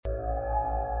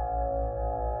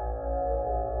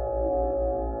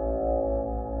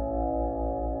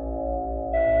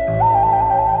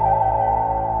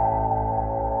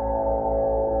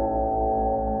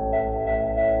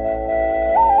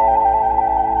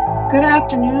Good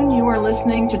afternoon. You are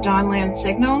listening to Dawnland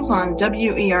Signals on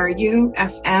WERU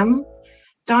FM.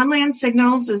 Dawnland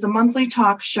Signals is a monthly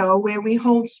talk show where we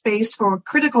hold space for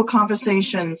critical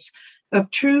conversations of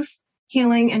truth,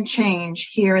 healing, and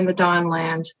change here in the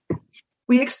Dawnland.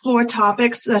 We explore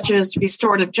topics such as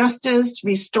restorative justice,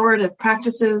 restorative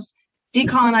practices,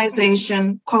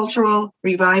 decolonization, cultural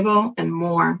revival, and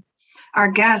more.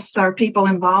 Our guests are people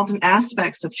involved in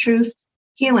aspects of truth,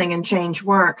 healing, and change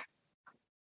work.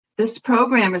 This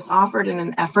program is offered in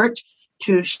an effort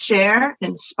to share,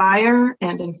 inspire,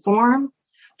 and inform.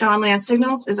 Dawnland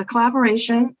Signals is a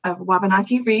collaboration of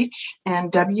Wabanaki Reach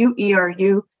and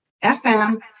WERU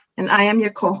FM, and I am your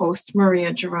co-host,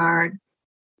 Maria Gerard.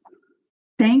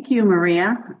 Thank you,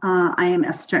 Maria. I am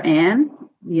Esther Ann,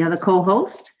 the other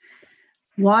co-host.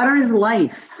 Water is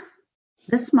life.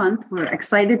 This month, we're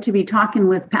excited to be talking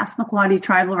with Passamaquoddy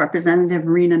Tribal Representative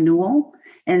Rena Newell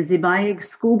and Zibayig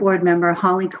School Board member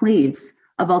Holly Cleaves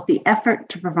about the effort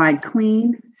to provide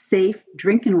clean, safe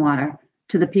drinking water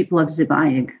to the people of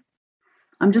Zibayig.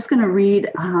 I'm just going to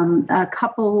read a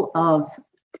couple of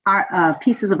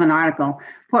pieces of an article.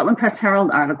 Portland Press Herald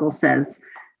article says,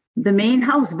 the Maine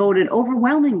House voted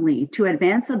overwhelmingly to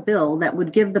advance a bill that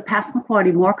would give the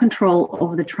Passamaquoddy more control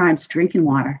over the tribe's drinking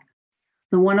water.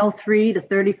 The 103 to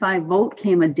 35 vote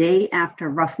came a day after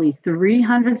roughly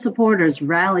 300 supporters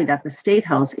rallied at the State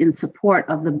House in support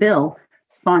of the bill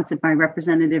sponsored by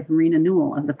Representative Rena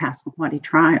Newell of the Passamaquoddy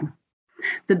tribe.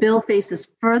 The bill faces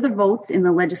further votes in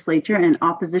the legislature and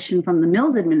opposition from the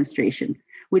Mills administration,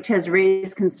 which has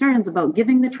raised concerns about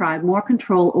giving the tribe more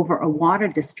control over a water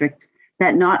district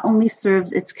that not only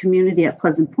serves its community at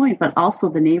Pleasant Point, but also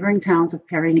the neighboring towns of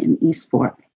Perry and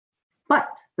Eastport. But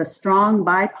the strong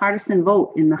bipartisan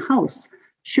vote in the House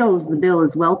shows the bill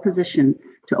is well positioned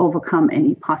to overcome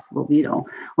any possible veto.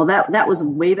 Well, that was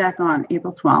way back on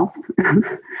April 12th.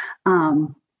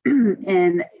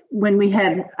 And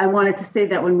I wanted to say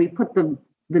that when we put the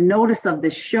notice of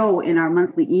this show in our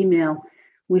monthly email,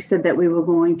 we said that we were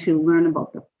going to learn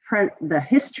about the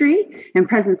history and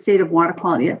present state of water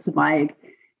quality at Zibayig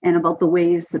and about the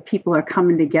ways that people are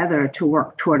coming together to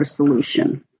work toward a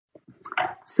solution.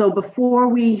 So before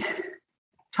we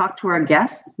talk to our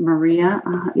guests, Maria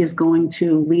is going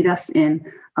to lead us in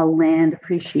a land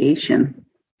appreciation.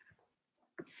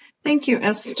 Thank you,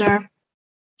 Esther.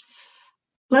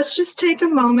 Let's just take a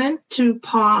moment to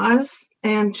pause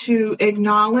and to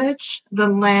acknowledge the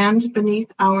land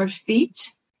beneath our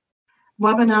feet.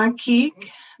 Wabanaki,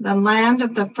 the land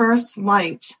of the first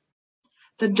light,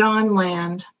 the dawn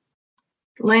land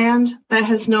that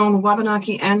has known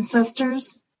Wabanaki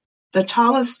ancestors, the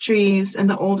tallest trees and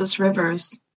the oldest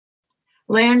rivers,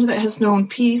 land that has known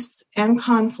peace and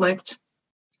conflict,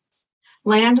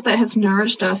 land that has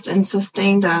nourished us and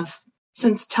sustained us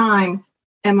since time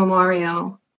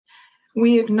immemorial.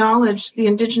 We acknowledge the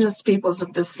indigenous peoples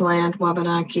of this land,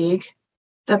 Wabanaki,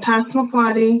 the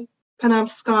Passamaquoddy,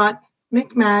 Penobscot,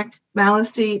 Micmac,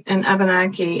 Maliseet, and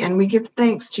Abenaki, and we give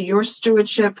thanks to your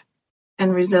stewardship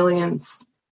and resilience.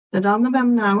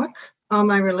 Nadalnabemnawak, all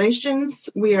my relations,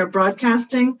 we are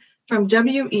broadcasting from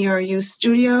WERU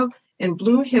studio in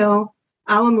Blue Hill,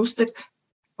 Alamoosic,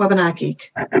 Wabanaki.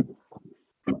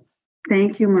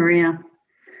 Thank you, Maria.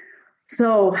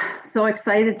 So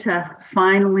excited to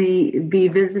finally be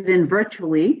visiting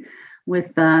virtually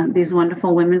with these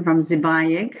wonderful women from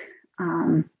Zibayig.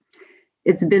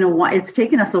 It's been a while. It's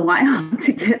taken us a while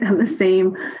to get on the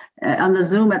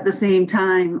Zoom at the same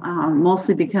time,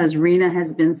 mostly because Rena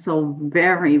has been so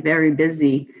very, very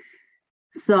busy.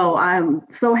 So I'm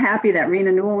so happy that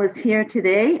Rena Newell is here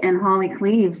today and Holly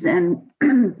Cleaves, and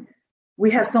we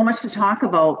have so much to talk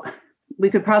about. We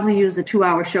could probably use a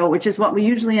 2-hour show, which is what we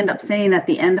usually end up saying at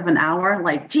the end of an hour,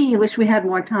 like, gee, I wish we had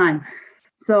more time.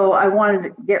 So I wanted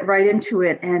to get right into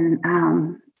it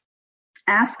and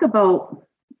ask about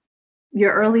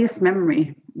your earliest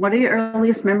memory. What are your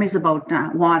earliest memories about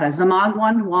water?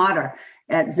 Zamagwan water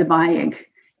at Zibayig.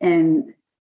 And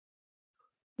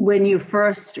when you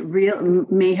first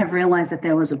may have realized that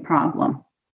there was a problem.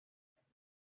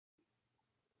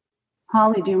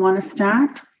 Holly, do you want to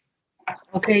start?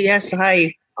 Okay, yes.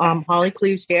 Hi, Holly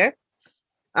Cleaves here.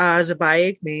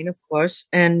 Zibayig, Maine, of course.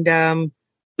 And I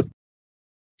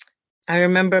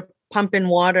remember pumping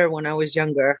water when I was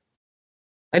younger.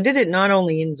 I did it not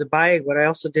only in Zibayig, but I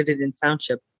also did it in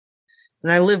Township. And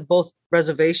I lived both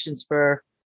reservations for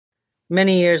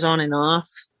many years on and off.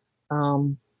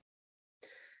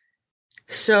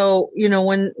 So,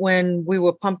 when we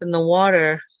were pumping the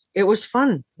water, it was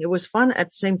fun. It was fun at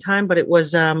the same time, but it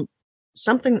was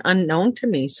something unknown to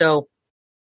me. So,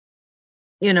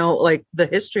 like the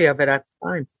history of it at the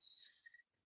time.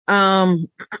 Um,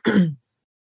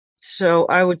 so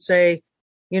I would say,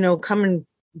 coming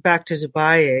back to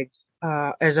Zebayeg,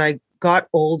 as I got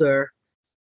older,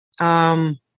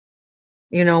 one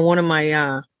of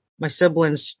my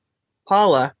siblings,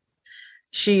 Paula,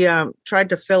 she tried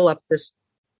to fill up this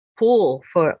pool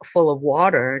full of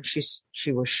water, and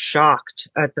she was shocked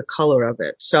at the color of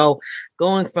it. So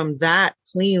going from that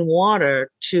clean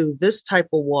water to this type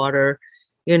of water,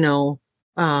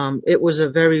 it was a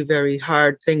very, very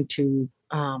hard thing to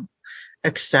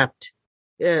accept.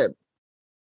 That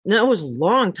was a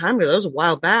long time ago. That was a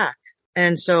while back.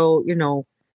 And so,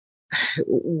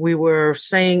 we were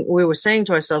saying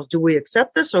to ourselves, do we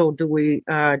accept this, or do we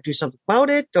do something about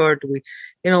it, or do we,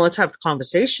 let's have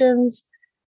conversations.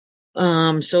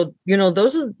 So,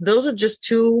 those are just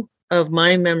two of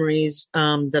my memories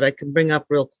that I can bring up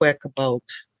real quick about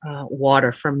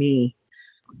water for me.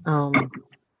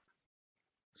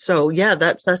 So yeah,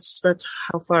 that's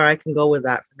how far I can go with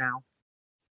that for now.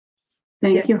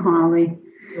 Thank you, Holly.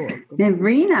 You're welcome. And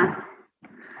Rena.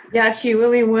 Yeah,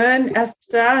 Chiwiliwin,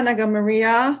 Esther, Naga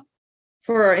Maria,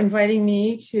 for inviting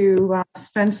me to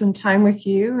spend some time with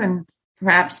you and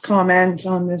perhaps comment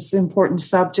on this important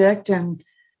subject. And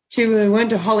Chiwiliwin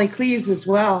to Holly Cleves as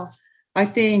well. I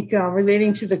think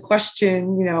relating to the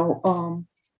question, I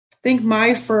think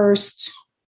my first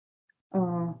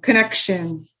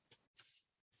connection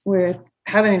with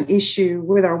having an issue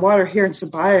with our water here in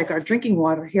Zebayeg, our drinking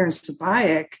water here in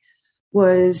Zebayeg,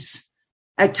 was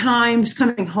at times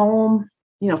coming home,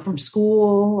 from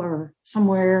school or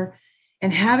somewhere,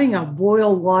 and having a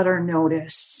boil water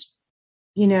notice,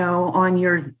 on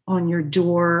your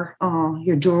door,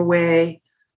 your doorway,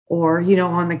 or,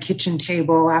 on the kitchen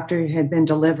table after it had been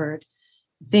delivered.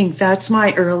 I think that's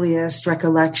my earliest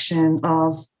recollection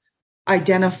of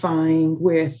identifying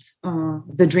with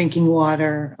the drinking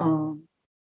water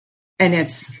and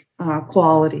its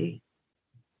quality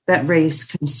that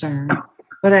raised concern.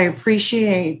 But I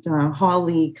appreciate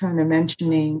Holly kind of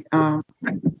mentioning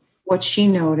what she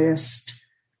noticed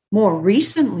more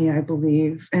recently, I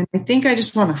believe. And I think I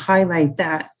just want to highlight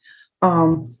that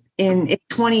in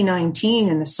 2019,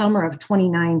 in the summer of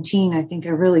 2019, I think I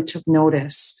really took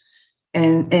notice.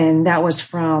 And that was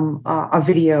from a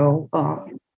video,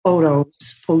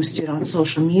 photos posted on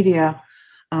social media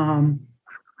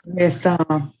with,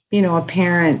 a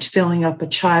parent filling up a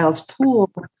child's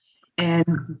pool.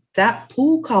 And that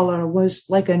pool color was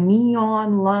like a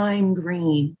neon lime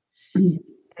green. Mm-hmm.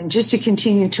 And just to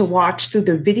continue to watch through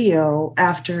the video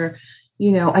after,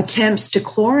 attempts to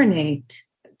chlorinate,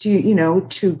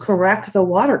 to correct the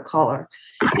water color.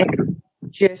 And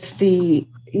just the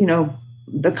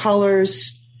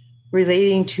colors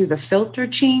relating to the filter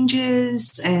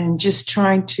changes and just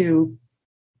trying to,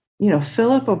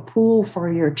 fill up a pool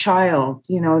for your child,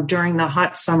 during the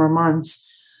hot summer months.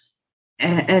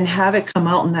 And have it come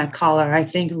out in that color, I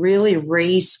think really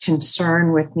raised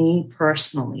concern with me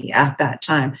personally at that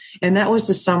time. And that was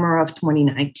the summer of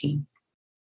 2019.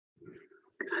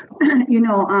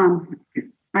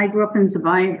 I grew up in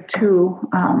Zebayeg too.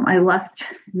 I left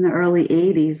in the early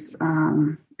 80s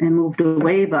and moved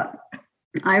away. But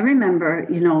I remember,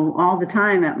 all the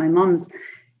time at my mom's,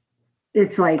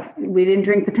 it's like we didn't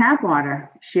drink the tap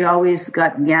water. She always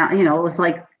got, it was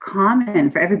like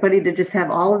common for everybody to just have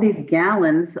all of these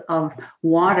gallons of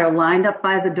water lined up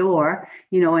by the door,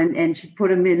 and she'd put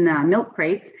them in milk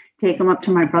crates, take them up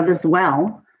to my brother's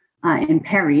well in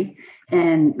Perry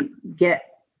and get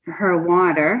her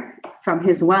water from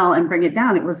his well and bring it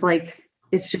down. It was like,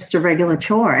 it's just a regular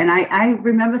chore. And I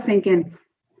remember thinking,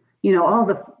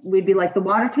 we'd be like, the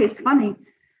water tastes funny.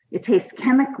 It tastes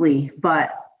chemically,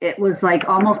 but it was like,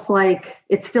 almost like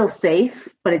it's still safe,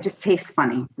 but it just tastes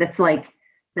funny. That's like,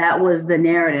 that was the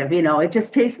narrative, it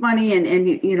just tastes funny and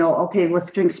okay,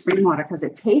 let's drink spring water because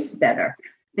it tastes better.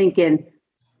 Thinking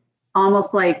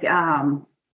almost like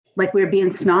we're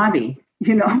being snobby,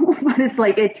 but it's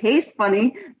like, it tastes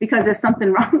funny because there's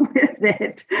something wrong with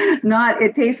it. Not,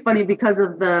 it tastes funny because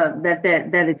of that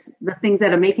it's the things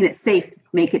that are making it safe,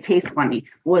 make it taste funny,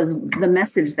 was the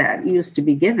message that used to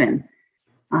be given.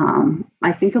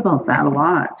 I think about that a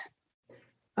lot.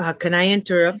 Can I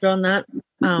interrupt on that?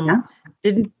 Yeah.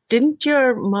 Didn't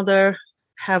your mother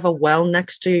have a well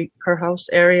next to her house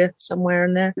area somewhere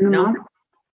in there? No,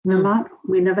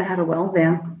 we never had a well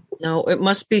there. No, it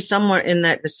must be somewhere in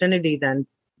that vicinity then,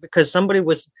 because somebody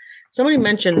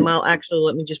mentioned, well, actually,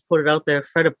 let me just put it out there.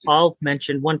 Fred Paul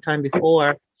mentioned one time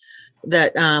before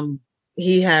that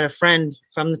he had a friend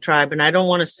from the tribe, and I don't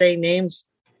want to say names,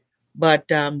 but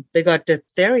they got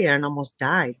diphtheria and almost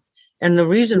died. And the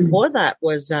reason for that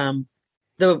was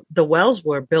the wells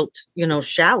were built,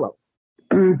 shallow.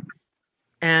 Mm.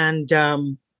 And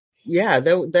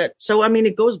so I mean,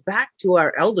 it goes back to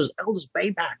our elders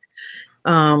way back.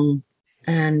 And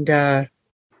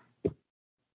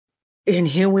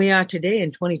here we are today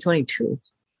in 2022.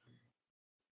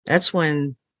 That's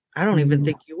when I don't even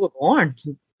think you were born.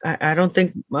 I don't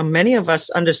think many of us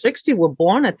under 60 were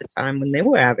born at the time when they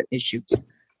were having issues.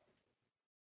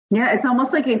 Yeah, it's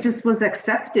almost like it just was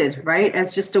accepted, right,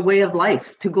 as just a way of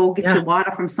life to go get your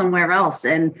water from somewhere else.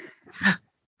 And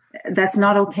that's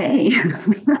not okay.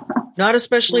 Not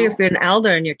especially if you're an elder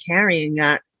and you're carrying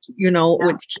that,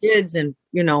 with kids and,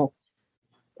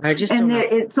 I just don't know.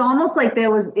 It's almost like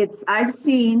I've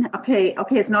seen, okay,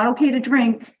 it's not okay to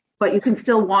drink, but you can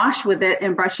still wash with it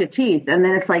and brush your teeth. And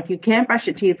then it's like, you can't brush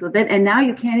your teeth with it. And now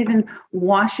you can't even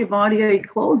wash your body or your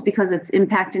clothes because it's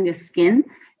impacting your skin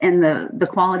and the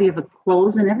quality of the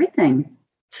clothes and everything.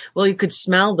 Well, you could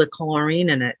smell the chlorine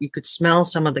in it. You could smell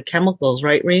some of the chemicals,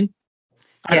 right, Reen?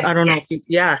 Yes, I don't know.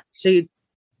 See,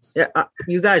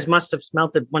 you guys must have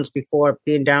smelt it once before,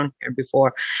 being down here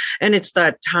before. And it's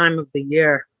that time of the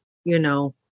year,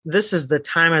 this is the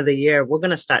time of the year. We're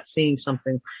going to start seeing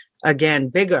something again,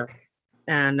 bigger.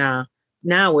 And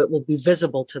now it will be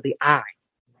visible to the eye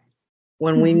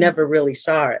when we never really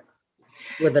saw it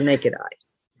with the naked eye.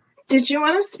 Did you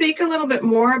want to speak a little bit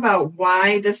more about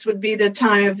why this would be the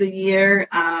time of the year?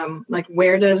 Like,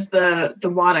 where does the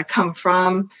water come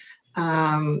from?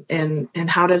 And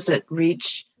how does it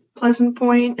reach Pleasant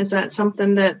Point? Is that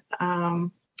something that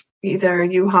either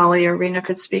you, Holly, or Rena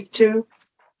could speak to?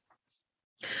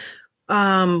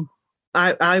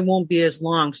 I won't be as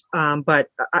long, but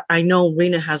I know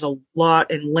Rena has a lot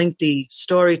and lengthy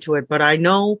story to it. But I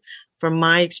know from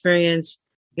my experience,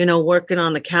 working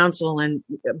on the council and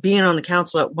being on the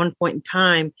council at one point in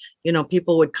time,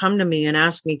 people would come to me and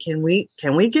ask me, can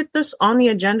we get this on the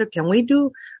agenda? Can we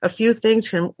do a few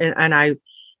things? And I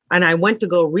went to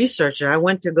go research it. I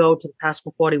went to go to the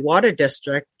Passamaquoddy Water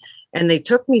District, and they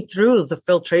took me through the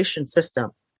filtration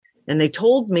system. And they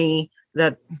told me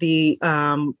that the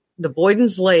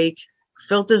Boyden's Lake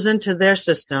filters into their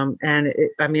system. And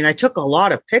I took a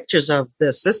lot of pictures of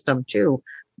the system too,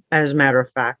 as a matter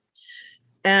of fact.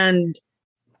 And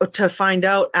to find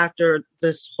out after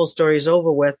this whole story is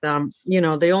over with,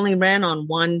 they only ran on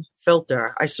one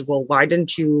filter. I said, well, why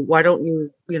don't you,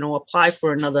 apply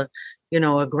for another,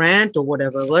 a grant or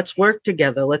whatever? Let's work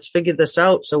together. Let's figure this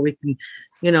out so we can,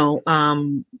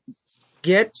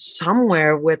 get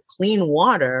somewhere with clean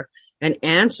water and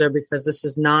answer, because this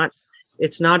is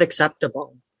it's not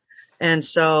acceptable. And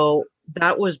so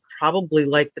that was probably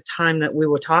like the time that we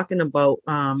were talking about,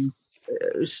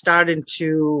 starting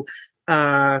to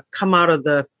come out of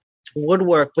the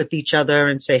woodwork with each other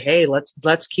and say, hey,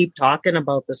 let's keep talking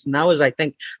about this. And that was, I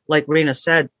think, like Rena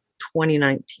said,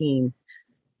 2019.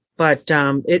 But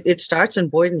it starts in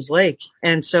Boyden's Lake.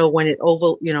 And so when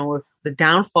the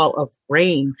downfall of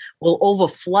rain will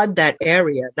overflood that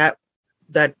area, that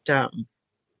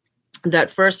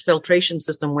first filtration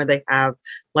system where they have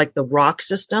like the rock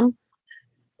system.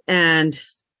 And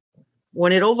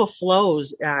when it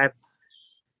overflows,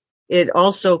 it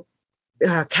also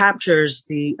captures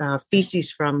the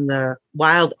feces from the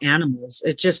wild animals.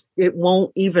 It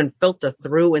won't even filter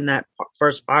through in that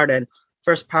first part of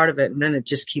it. And then it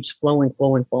just keeps flowing.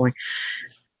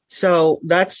 So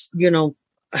that's,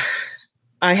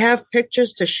 I have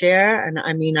pictures to share. And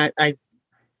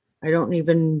I don't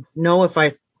even know if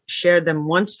I shared them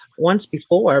once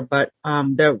before, but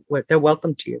they're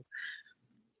welcome to you.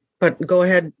 But go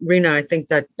ahead, Rena. I think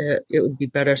that it would be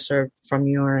better served from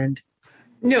your end.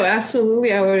 No,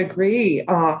 absolutely. I would agree,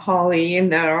 Holly, in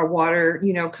that our water,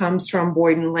 comes from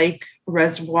Boyden Lake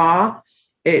Reservoir.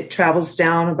 It travels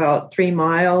down about 3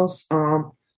 miles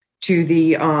to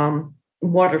the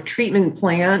water treatment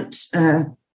plant.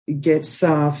 It gets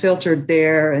filtered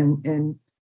there and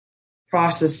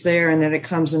processed there, and then it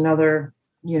comes another,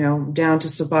 down to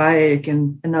Sabayak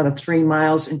and another 3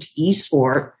 miles into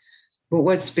Eastport. But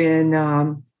what's been,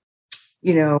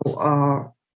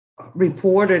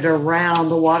 reported around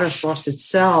the water source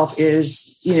itself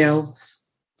is,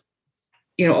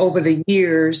 over the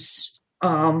years,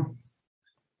 the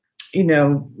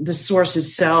source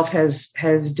itself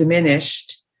has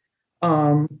diminished.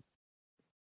 And,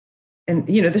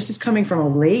 this is coming from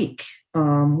a lake,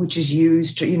 which is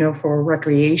used, for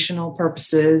recreational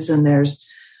purposes. And there's,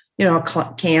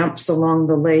 camps along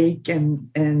the lake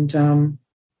and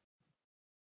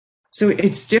so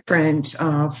it's different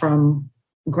from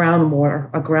a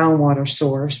groundwater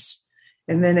source.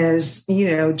 And then as,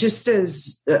 just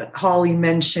as Holly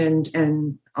mentioned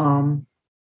and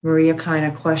Maria kind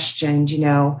of questioned,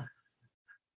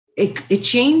 it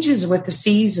changes with the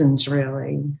seasons,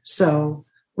 really. So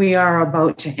we are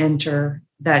about to enter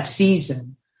that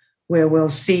season where we'll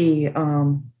see,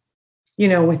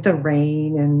 with the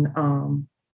rain and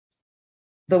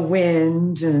the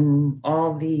wind and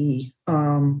all the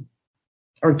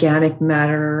organic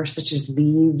matter, such as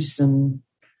leaves and,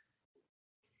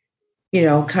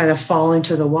 kind of fall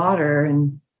into the water,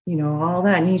 and, all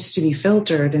that needs to be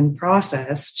filtered and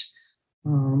processed.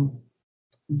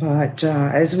 But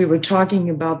as we were talking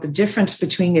about the difference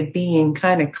between it being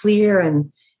kind of clear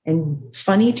and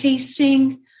funny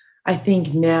tasting, I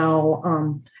think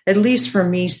now, at least for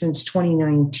me since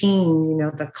 2019,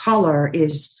 the color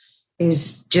is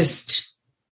just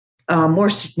more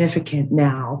significant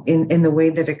now in the way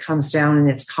that it comes down in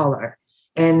its color.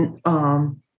 And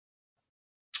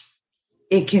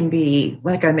it can be,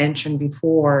 like I mentioned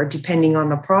before, depending on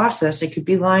the process, it could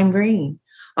be lime green.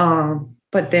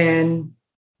 But then,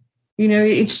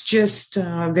 it's just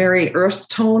very earth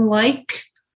tone like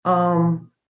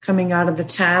coming out of the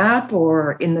tap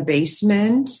or in the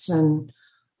basements. And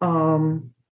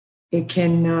it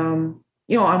can, on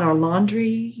our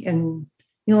laundry and,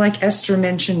 like Esther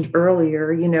mentioned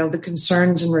earlier, the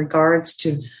concerns in regards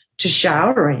to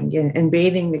showering and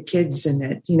bathing the kids in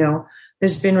it.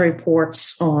 There's been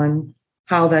reports on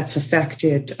how that's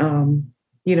affected,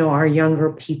 our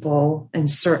younger people and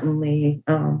certainly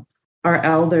our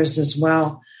elders as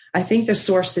well. I think the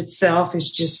source itself is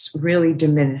just really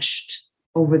diminished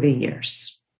over the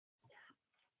years.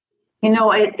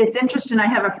 It's interesting. I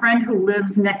have a friend who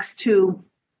lives next to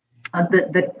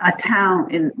a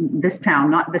town in this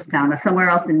town, not this town, but somewhere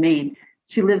else in Maine.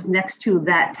 She lives next to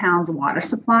that town's water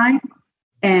supply,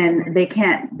 and they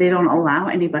don't allow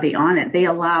anybody on it. They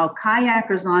allow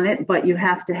kayakers on it, but you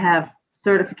have to have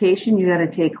certification. You got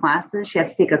to take classes. She had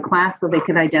to take a class so they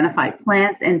could identify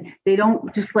plants, and they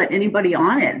don't just let anybody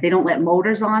on it. They don't let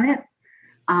motors on it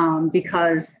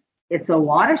because it's a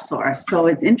water source. So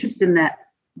it's interesting that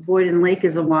Boyden Lake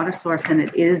is a water source, and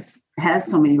it has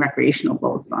so many recreational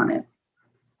boats on it.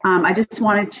 I just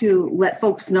wanted to let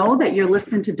folks know that you're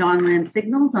listening to Dawnland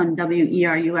Signals on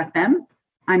WERU-FM.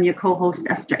 I'm your co-host,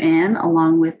 Esther Ann,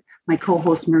 along with my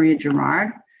co-host, Maria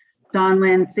Gerard.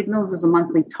 Dawnland Signals is a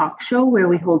monthly talk show where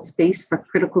we hold space for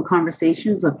critical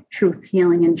conversations of truth,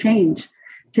 healing, and change.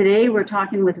 Today, we're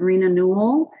talking with Rena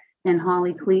Newell and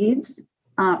Holly Cleaves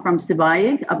from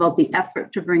Sibayig about the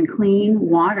effort to bring clean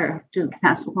water to the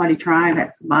Passamaquoddy tribe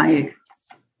at Sibayig.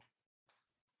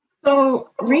 So,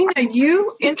 Rena,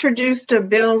 you introduced a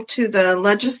bill to the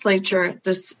legislature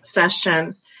this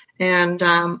session, and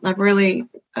I've really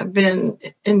been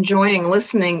enjoying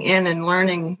listening in and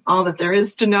learning all that there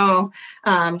is to know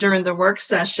during the work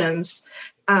sessions.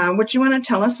 Would you want to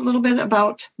tell us a little bit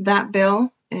about that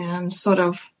bill and sort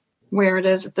of where it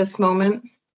is at this moment?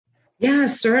 Yeah,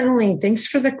 certainly. Thanks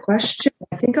for the question.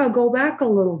 I think I'll go back a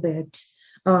little bit.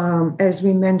 As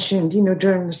we mentioned,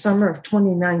 during the summer of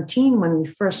 2019, when we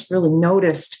first really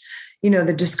noticed,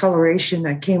 the discoloration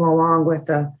that came along with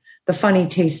the funny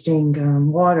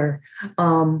tasting water,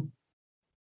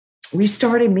 we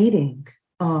started meeting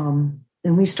and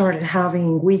we started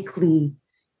having weekly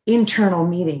internal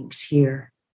meetings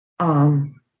here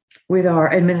with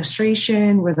our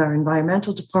administration, with our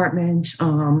environmental department,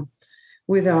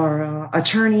 with our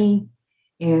attorney.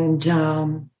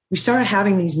 And we started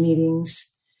having these meetings.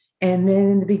 And then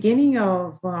in the beginning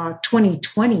of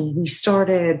 2020, we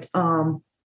started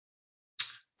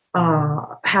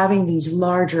having these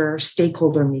larger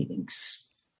stakeholder meetings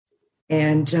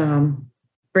and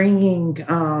bringing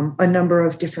a number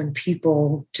of different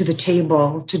people to the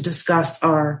table to discuss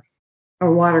our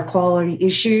water quality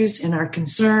issues and our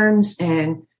concerns,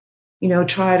 and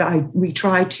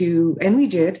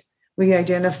we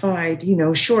identified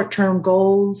short-term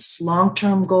goals,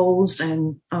 long-term goals,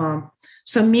 and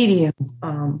some medium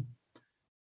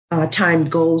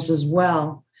timed goals as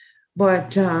well.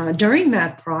 But during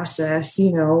that process,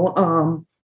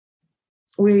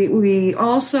 we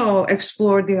also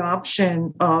explored the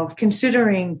option of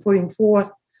considering putting forth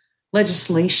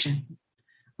legislation.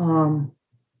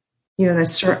 That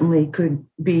certainly could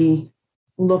be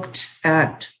looked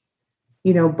at,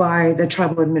 by the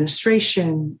tribal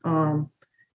administration,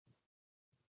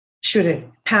 should it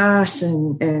pass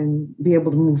and be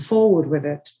able to move forward with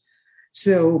it.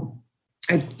 So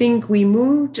I think we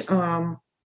moved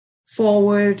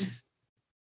forward,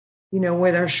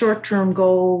 with our short-term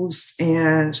goals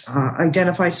and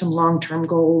identified some long-term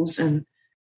goals and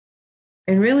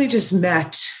really just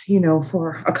met,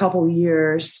 for a couple of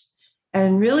years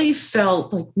and really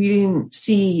felt like we didn't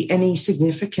see any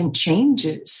significant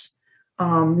changes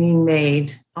being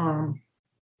made.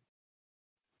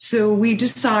 So we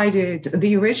decided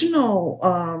the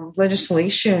original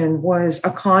legislation was a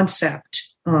concept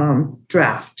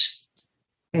draft,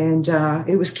 and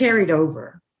it was carried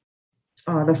over.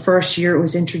 The first year it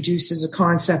was introduced as a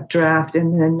concept draft,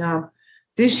 and then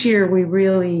this year we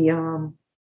really,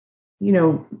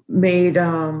 made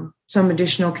some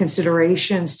additional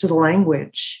considerations to the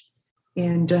language,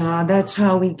 and that's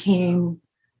how we came,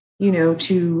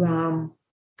 to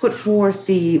put forth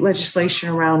the legislation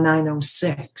around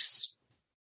 906.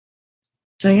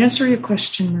 Did I answer your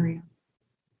question, Maria?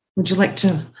 Would you like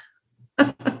to?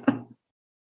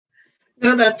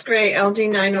 No, that's great. LD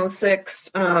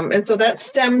 906. And so that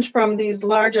stemmed from these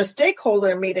larger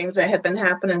stakeholder meetings that had been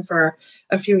happening for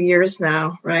a few years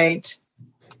now, right?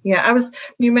 Yeah,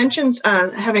 you mentioned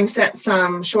having set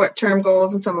some short-term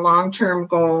goals and some long-term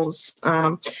goals.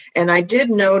 And I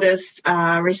did notice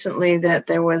recently that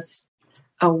there was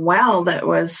a well that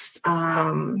was,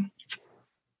 I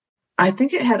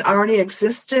think it had already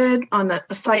existed on the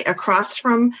site across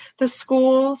from the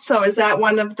school. So is that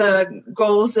one of the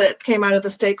goals that came out of the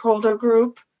stakeholder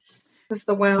group? Was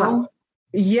the well?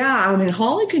 Yeah, I mean,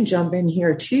 Holly can jump in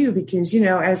here too, because,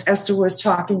 as Esther was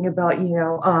talking about,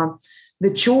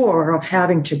 the chore of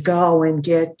having to go and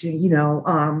get,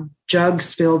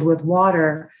 jugs filled with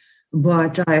water.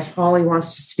 But if Holly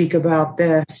wants to speak about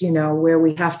this, where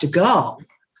we have to go,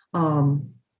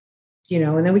 and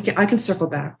then I can circle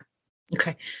back.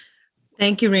 Okay.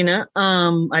 Thank you, Rena.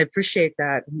 I appreciate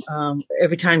that.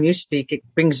 Every time you speak, it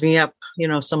brings me up,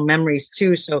 some memories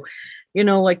too. So,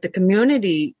 like the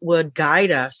community would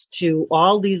guide us to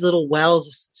all these little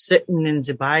wells sitting in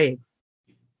Zebaig.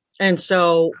 And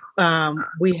so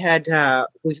we had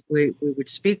we would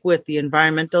speak with the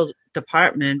environmental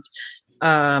department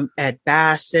at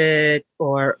Bassett,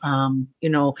 or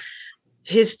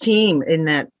his team in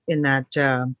the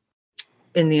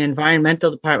environmental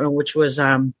department, which was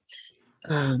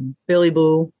Billy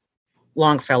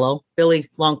Longfellow,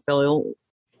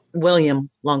 William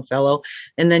Longfellow,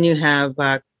 and then you have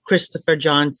Christopher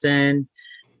Johnson,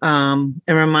 and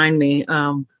remind me,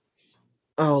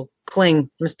 Mr.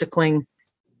 Kling.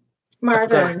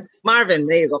 Marvin,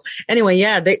 there you go. Anyway,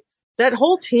 yeah, that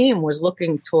whole team was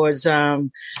looking towards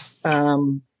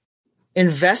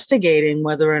investigating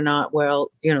whether or not,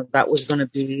 that was going to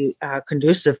be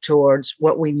conducive towards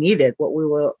what we needed, what we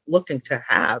were looking to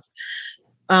have.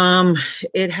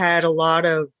 It had a lot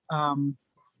of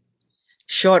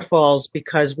shortfalls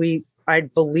because I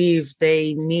believe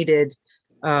they needed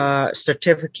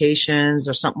certifications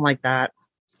or something like that.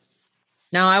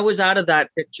 Now, I was out of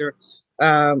that picture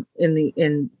in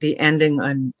the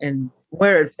ending and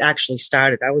where it actually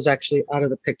started. I was actually out of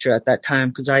the picture at that time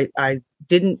because I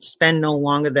didn't spend no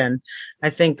longer than, I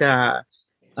think, like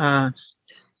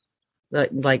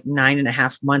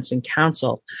 9.5 months in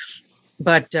council.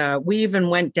 But we even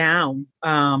went down,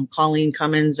 Colleen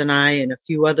Cummins and I and a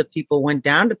few other people went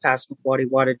down to Passamaquoddy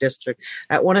Water District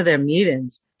at one of their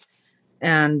meetings.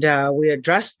 And we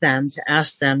addressed them to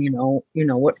ask them,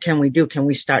 what can we do? Can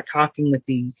we start talking with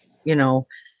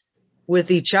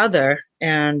with each other?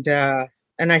 And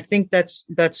I think that's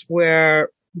where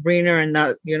Rena and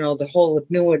the whole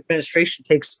new administration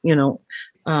takes,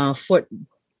 foot,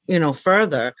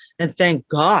 further. And thank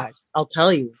God, I'll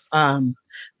tell you,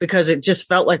 because it just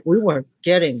felt like we were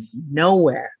getting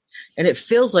nowhere, and it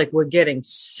feels like we're getting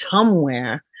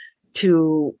somewhere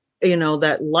to,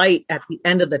 that light at the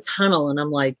end of the tunnel. And I'm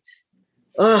like,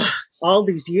 all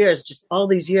these years,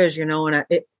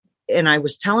 and I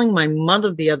was telling my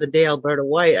mother the other day, Alberta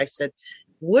White, I said,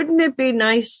 wouldn't it be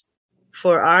nice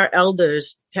for our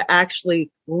elders to actually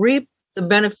reap the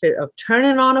benefit of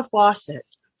turning on a faucet?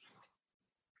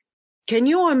 Can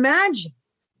you imagine?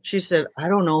 She said, I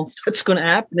don't know if that's going to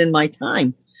happen in my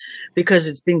time because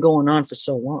it's been going on for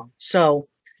so long. So,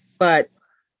 but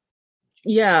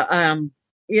yeah, and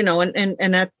in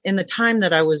the time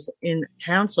that I was in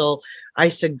council, I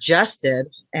suggested,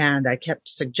 and I kept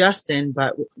suggesting,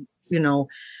 but,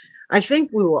 I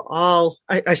think we were all,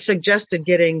 I suggested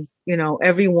getting,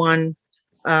 everyone,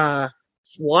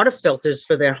 water filters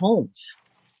for their homes,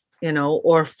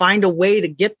 or find a way to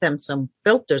get them some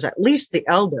filters, at least the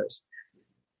elders.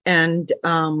 And,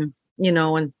 and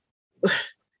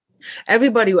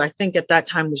everybody, I think at that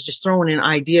time was just throwing in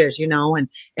ideas, and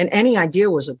any idea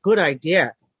was a good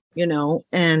idea,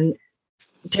 and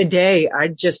today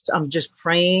I'm just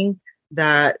praying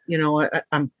that,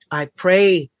 I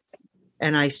pray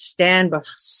and I stand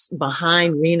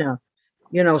behind Rena,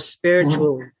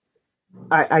 spiritually.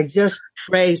 I just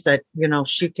pray that,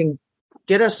 she can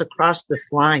get us across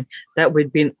this line that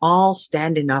we've been all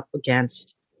standing up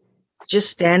against. just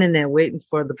standing there waiting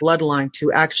for the bloodline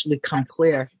to actually come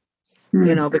clear,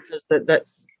 you know, because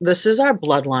this is our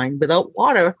bloodline. Without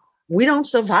water, we don't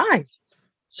survive.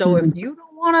 So if you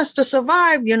don't want us to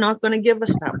survive, you're not going to give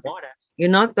us that water. You're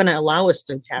not going to allow us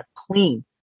to have clean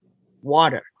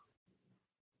water.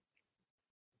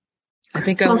 I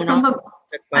think I went off,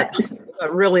 but I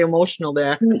got really emotional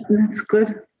there. That's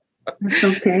good. That's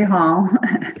okay, Hall.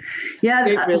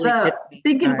 Yeah, really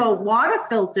thinking about water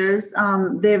filters,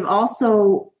 they've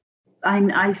also,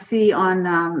 I see on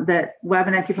that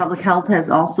Wabanaki Public Health has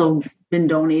also been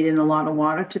donating a lot of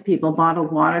water to people,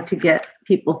 bottled water to get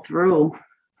people through.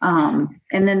 And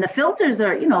then the filters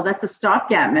are, you know, that's a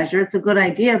stopgap measure. It's a good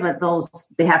idea, but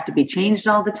they have to be changed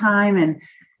all the time. And,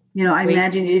 you know, I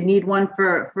imagine you need one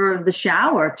for the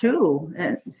shower too.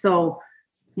 And so,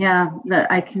 yeah,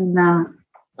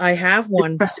 I have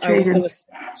one. I was going to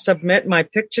submit my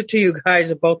picture to you guys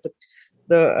about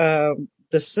the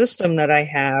system that I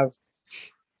have.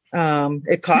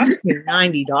 It cost me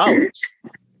 $90,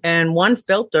 and one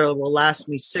filter will last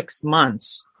me 6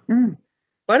 months.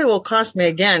 But it will cost me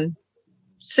again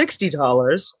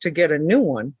 $60 to get a new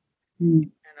one.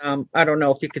 And, I don't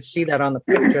know if you could see that on the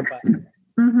picture, but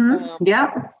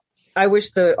yeah, I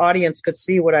wish the audience could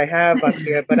see what I have up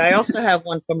here. But I also have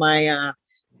one for my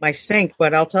sink.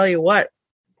 But I'll tell you what,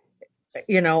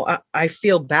 you know, I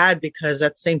feel bad because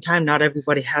at the same time, not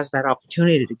everybody has that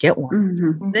opportunity to get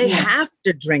one. They have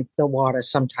to drink the water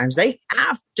sometimes. They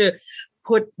have to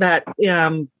put that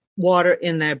water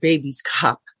in their baby's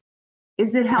cup.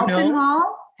 Is it helping,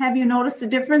 Hall? Have you noticed a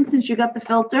difference since you got the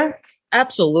filter?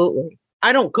 Absolutely.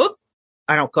 I don't cook.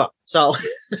 So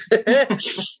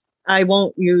I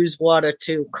won't use water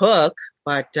to cook.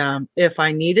 But if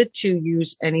I needed to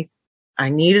use I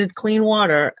needed clean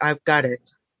water, I've got it.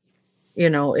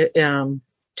 You know,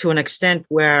 to an extent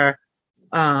where,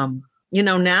 you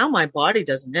know, now my body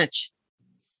doesn't itch.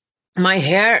 My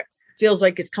hair feels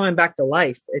like it's coming back to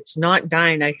life. It's not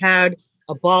dying. I had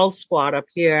a bald spot up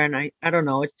here, and I don't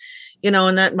know, you know,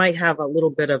 and that might have a little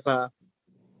bit of a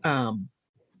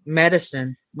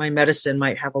medicine. My medicine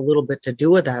might have a little bit to do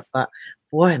with that, but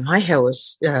boy, my hair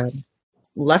was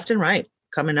left and right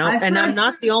coming out, I'm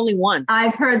not the only one.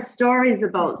 I've heard stories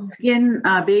about skin,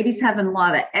 babies having a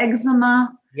lot of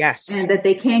eczema. Yes, and that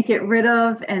they can't get rid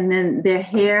of, and then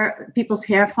people's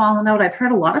hair falling out. I've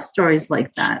heard a lot of stories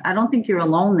like that. I don't think you're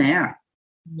alone there.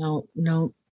 No.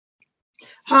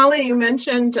 Holly, you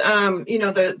mentioned, you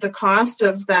know, the cost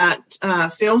of that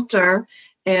filter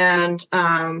and,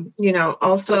 you know,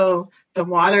 also the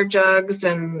water jugs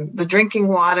and the drinking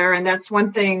water. And that's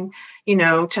one thing, you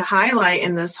know, to highlight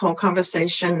in this whole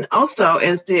conversation also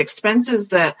is the expenses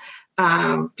that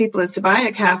people at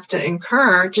Sabayak have to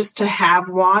incur just to have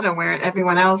water, where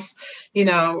everyone else, you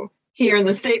know, here in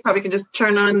the state probably can just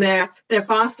turn on their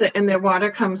faucet and their water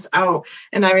comes out.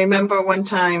 And I remember one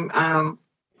time,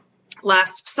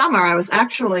 last summer, I was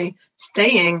actually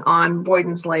staying on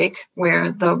Boyden's Lake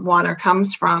where the water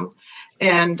comes from.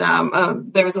 And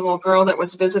there was a little girl that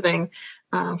was visiting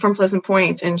from Pleasant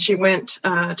Point, and she went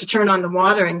to turn on the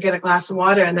water and get a glass of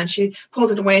water. And then she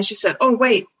pulled it away and she said, "Oh,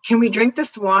 wait, can we drink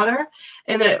this water?"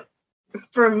 And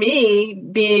for me,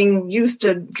 being used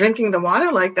to drinking the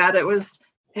water like that, it was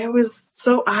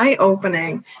so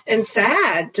eye-opening and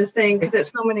sad to think that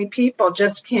so many people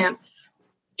just can't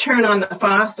turn on the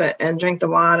faucet and drink the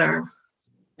water.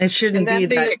 It shouldn't be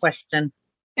that question.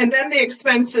 And then the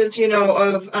expenses, you know,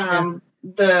 of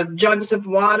the jugs of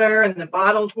water and the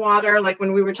bottled water, like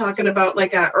when we were talking about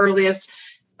like your earliest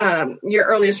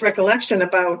recollection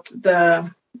about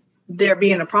there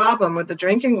being a problem with the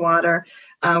drinking water.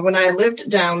 When I lived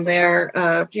down there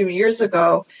a few years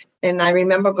ago, and I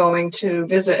remember going to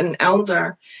visit an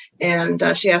elder, and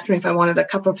she asked me if I wanted a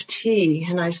cup of tea,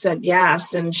 and I said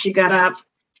yes. And she got up,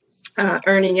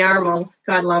 Ernie Yarmel,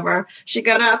 God love her, she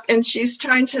got up and she's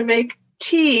trying to make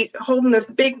tea, holding this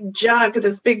big jug,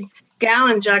 this big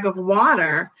gallon jug of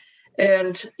water.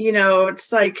 And, you know,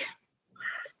 it's like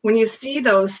when you see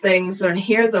those things or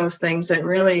hear those things, it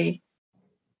really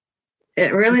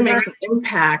makes an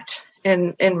impact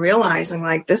in realizing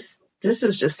like this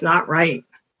is just not right.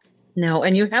 No,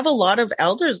 and you have a lot of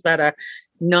elders that are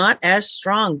not as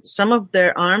strong. Some of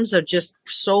their arms are just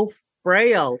so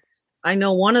frail. I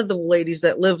know one of the ladies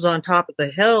that lives on top of the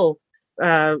hill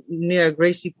near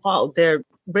Gracie Paul. They're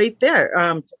right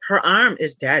there. Her arm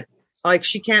is dead. Like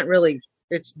she can't really.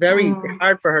 It's very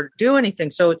hard for her to do anything.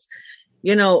 So it's,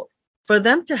 you know, for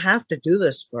them to have to do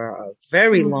this for a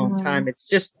very long time. It's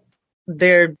just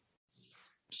they're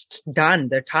done.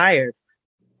 They're tired.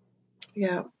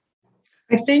 Yeah.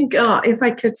 I think if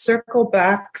I could circle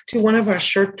back to one of our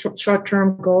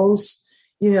short-term goals,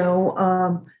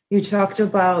 you talked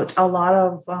about a lot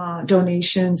of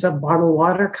donations of bottled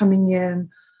water coming in,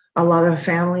 a lot of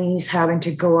families having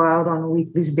to go out on a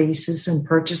weekly basis and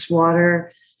purchase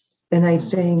water. And I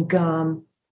think, the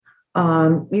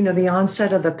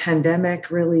onset of the pandemic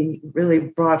really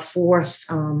brought forth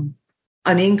an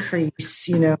increase,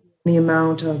 in the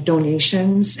amount of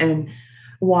donations, and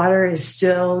water is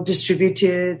still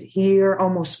distributed here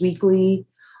almost weekly.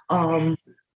 And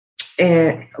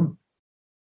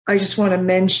I just want to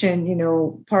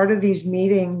mention, part of these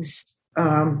meetings,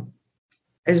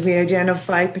 as we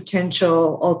identify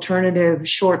potential alternative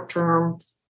short-term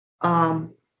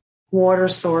water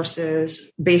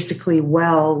sources, basically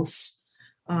wells,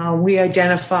 we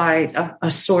identified a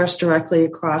source directly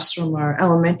across from our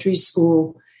elementary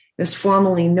school. It was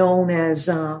formerly known as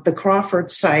the Crawford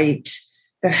site,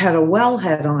 that had a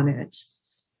wellhead on it.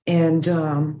 And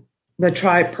the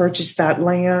tribe purchased that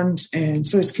land, and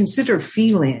so it's considered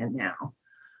fee land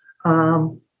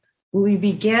now. We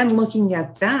began looking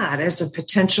at that as a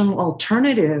potential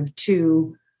alternative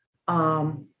to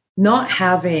not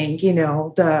having,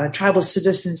 the tribal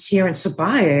citizens here in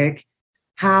Sabayak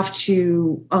have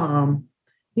to,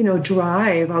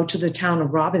 drive out to the town of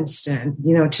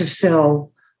Robbinston, to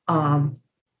fill,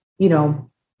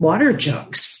 water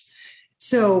jugs.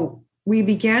 So we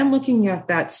began looking at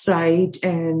that site,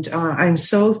 and I'm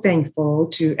so thankful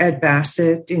to Ed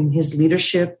Bassett and his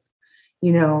leadership,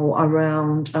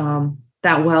 around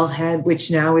that wellhead,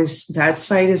 which now that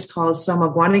site is called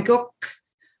Samagwaniguk,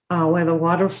 where the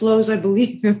water flows, I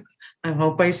believe. I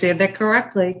hope I said that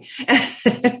correctly.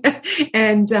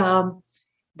 And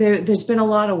there's been a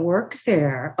lot of work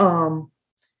there.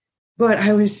 But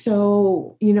I was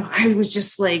so, I was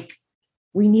just like,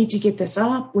 we need to get this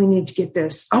up. We need to get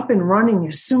this up and running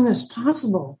as soon as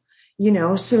possible,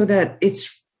 so that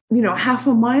it's, half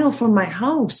a mile from my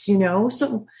house,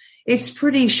 so it's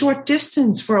pretty short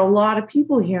distance for a lot of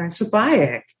people here in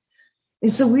Sabayak.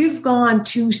 And so we've gone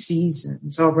 2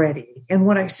 seasons already. And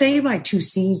when I say by 2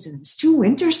 seasons, 2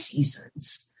 winter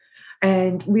seasons,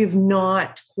 and we've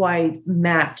not quite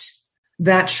met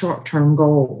that short-term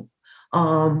goal.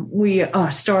 We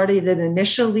started it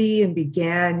initially and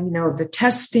began, the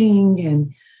testing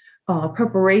and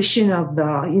preparation of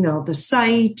the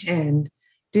site, and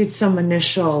did some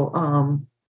initial,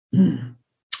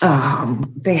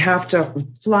 they have to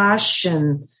flush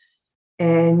and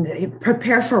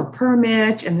prepare for a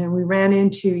permit. And then we ran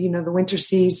into, the winter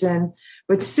season.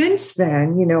 But since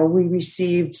then, we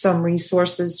received some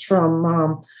resources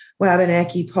from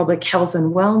Wabanaki Public Health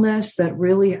and Wellness that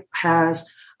really has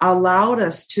allowed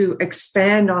us to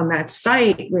expand on that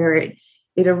site where it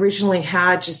originally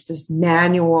had just this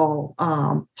manual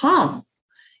pump.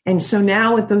 And so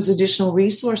now with those additional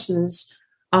resources,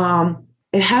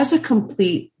 it has a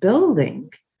complete building.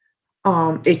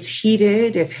 It's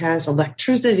heated, it has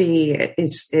electricity,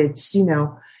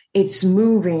 it's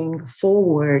moving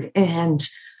forward. And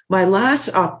my last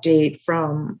update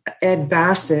from Ed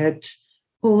Bassett,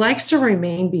 who likes to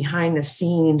remain behind the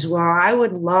scenes, where I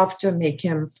would love to make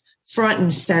him front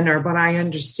and center, but I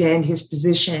understand his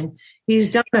position.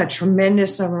 He's done a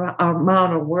tremendous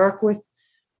amount of work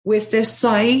with this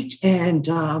site, and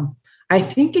I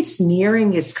think it's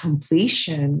nearing its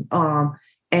completion.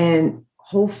 And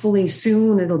hopefully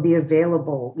soon it'll be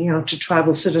available, to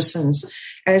tribal citizens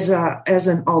as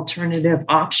an alternative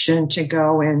option to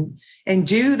go and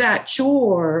do that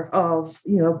chore of,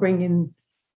 bringing,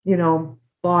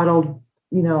 bottled,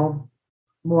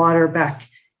 water back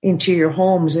into your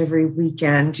homes every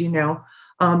weekend,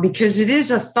 because it is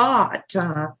a thought,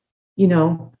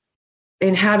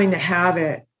 in having to have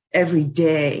it every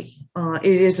day. It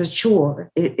is a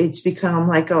chore. It's become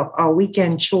like a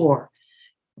weekend chore.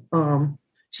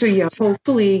 So yeah,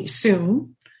 hopefully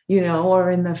soon, or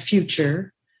in the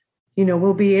future,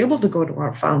 we'll be able to go to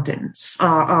our fountains,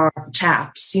 our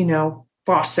taps,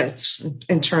 faucets,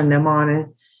 and turn them on.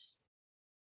 And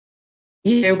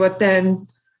yeah, but then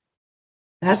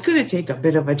that's going to take a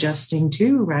bit of adjusting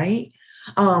too, right?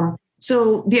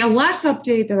 So the last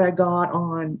update that I got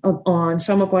on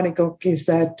Samagwaniguk is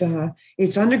that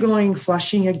it's undergoing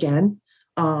flushing again.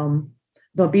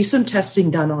 There'll be some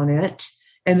testing done on it,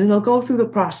 and it'll go through the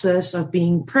process of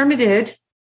being permitted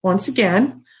once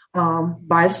again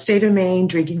by the state of Maine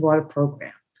drinking water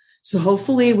program. So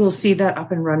hopefully we'll see that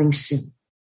up and running soon.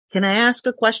 Can I ask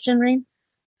a question, Rain?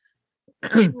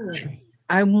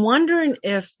 I'm wondering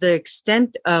if the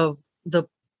extent of the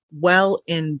well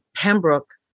in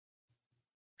Pembroke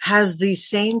has these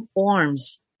same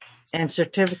forms and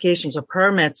certifications or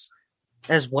permits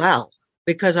as well.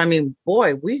 because I mean,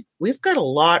 boy, we've got a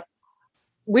lot.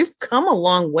 We've come a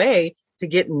long way to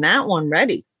getting that one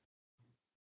ready,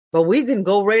 but we can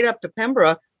go right up to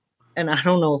Pembroke, and I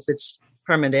don't know if it's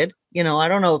permitted. I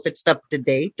don't know if it's up to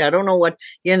date. I don't know what.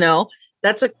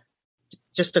 That's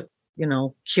just a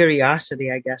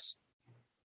curiosity, I guess.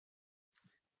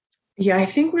 Yeah, I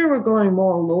think we were going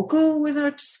more local with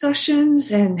our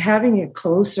discussions and having it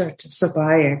closer to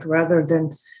Sabayak rather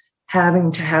than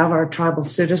having to have our tribal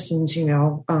citizens,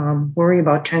 worry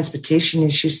about transportation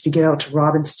issues to get out to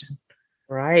Robinson.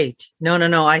 Right.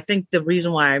 No. I think the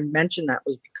reason why I mentioned that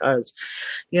was because,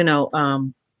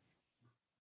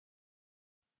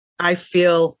 I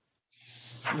feel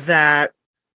that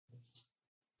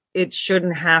it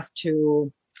shouldn't have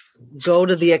to go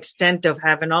to the extent of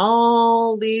having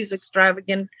all these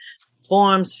extravagant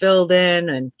forms filled in,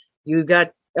 and you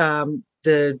got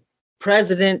the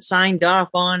president signed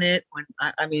off on it. When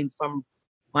I mean, from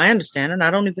my understanding, I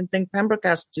don't even think Pembroke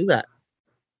has to do that.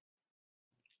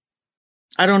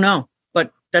 I don't know,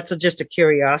 but that's just a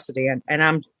curiosity, and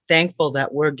I'm thankful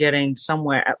that we're getting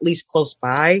somewhere at least close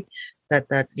by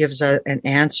that gives an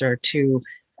answer to.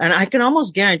 And I can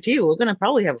almost guarantee you, we're going to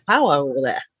probably have a powwow over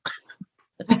there.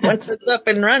 Once it's up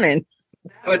and running.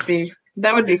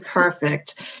 That would be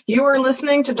perfect. You are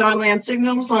listening to Dawnland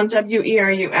Signals on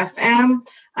WERU FM.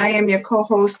 I am your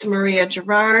co-host, Maria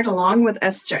Gerard, along with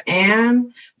Esther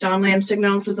Ann. Dawnland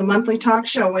Signals is a monthly talk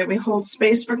show where we hold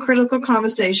space for critical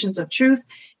conversations of truth,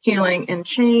 healing, and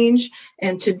change.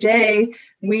 And today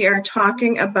we are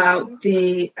talking about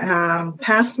the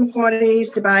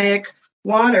Passamaquoddy-Sabayak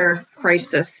water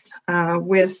crisis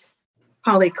with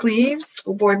Holly Cleaves,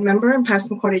 school board member and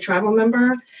Passamaquoddy tribal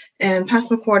member, and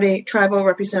Passamaquoddy tribal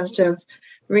representative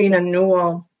Rena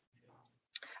Newell.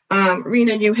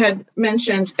 Rena, you had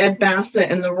mentioned Ed Bassett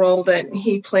and the role that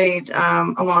he played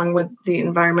along with the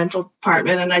environmental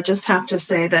department, and I just have to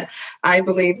say that I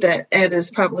believe that Ed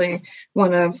is probably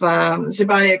one of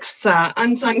Sabayak's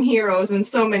unsung heroes in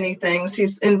so many things.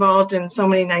 He's involved in so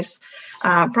many nice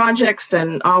projects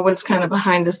and always kind of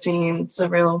behind the scenes, a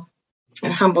real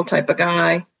humble type of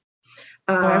guy.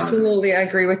 Absolutely. I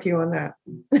agree with you on that.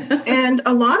 And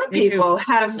a lot of people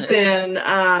have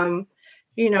been,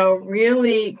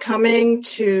 really coming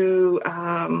to,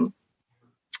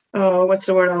 what's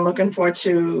the word I'm looking for,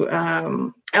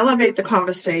 to elevate the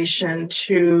conversation,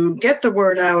 to get the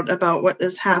word out about what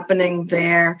is happening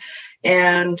there.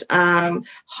 And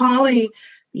Holly,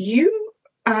 you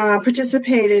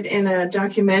participated in a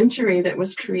documentary that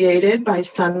was created by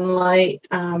Sunlight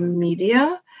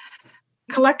Media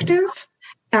Collective.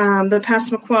 The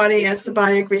Passamaquoddy as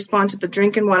Sabayak Respond to the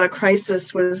Drinking Water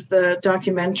Crisis was the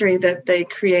documentary that they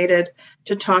created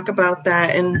to talk about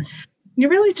that. And you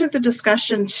really took the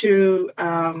discussion to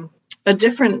a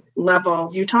different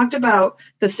level. You talked about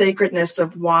the sacredness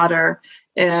of water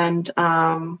and,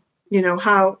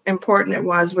 how important it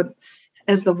was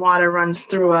as the water runs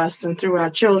through us and through our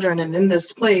children and in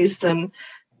this place. And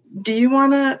do you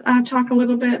want to talk a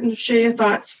little bit and share your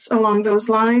thoughts along those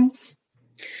lines?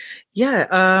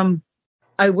 Yeah.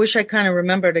 I wish I kind of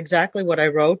remembered exactly what I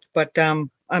wrote, but I'm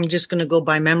just going to go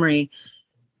by memory.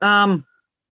 Mother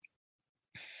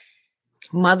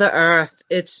Earth,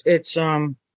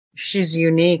 she's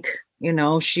unique,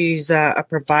 she's a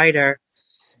provider.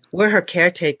 We're her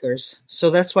caretakers. So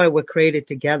that's why we're created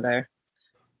together.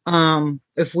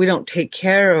 If we don't take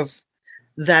care of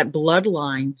that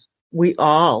bloodline, we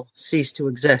all cease to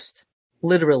exist,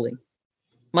 literally.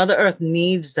 Mother Earth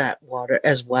needs that water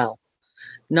as well,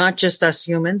 not just us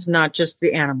humans, not just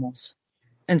the animals.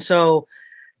 And so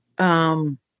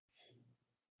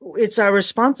it's our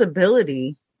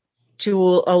responsibility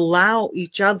to allow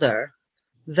each other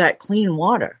that clean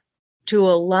water, to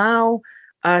allow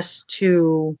us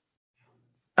to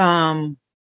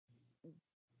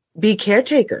be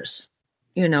caretakers,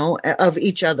 of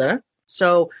each other.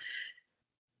 So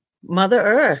Mother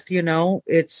Earth,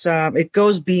 it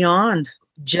goes beyond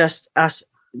just us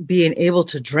being able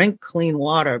to drink clean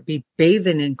water, be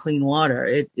bathing in clean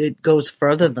water. It goes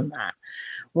further than that.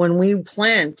 When we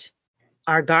plant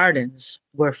our gardens,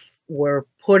 we're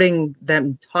putting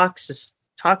them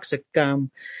toxic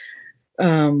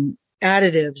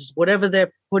additives, whatever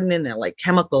they're putting in there, like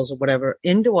chemicals or whatever,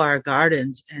 into our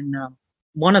gardens. And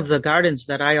one of the gardens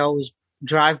that I always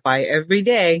drive by every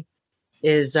day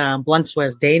is Blunt's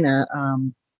West Dana.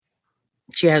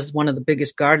 She has one of the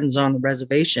biggest gardens on the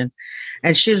reservation,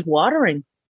 and she's watering,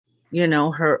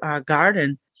 her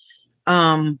garden,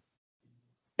 and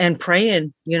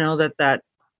praying, that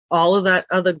all of that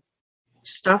other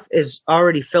stuff is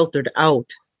already filtered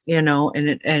out,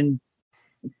 and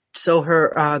so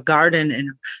her garden and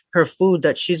her food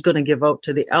that she's going to give out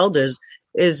to the elders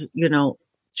is,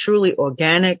 truly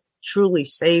organic, truly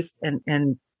safe,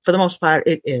 and for the most part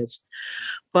it is.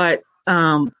 But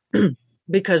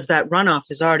because that runoff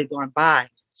has already gone by,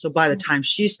 so by the time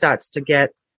she starts to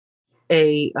get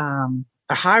a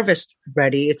harvest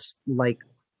ready, it's like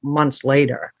months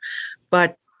later.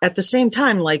 But at the same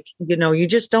time, like, you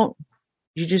just don't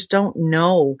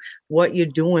know what you're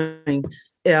doing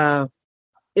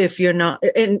if you're not,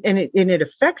 and it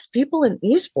affects people in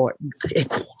Eastport and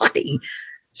Quaddy.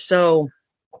 So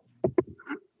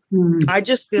I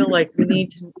just feel like we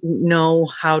need to know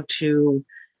how to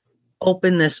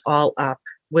open this all up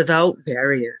without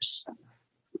barriers.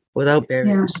 Yeah.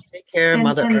 Take care of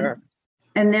Mother Earth.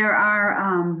 And there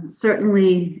are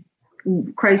certainly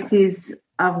crises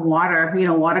of water,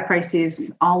 water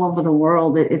crises all over the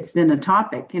world. It's been a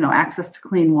topic, access to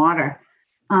clean water.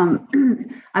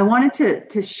 I wanted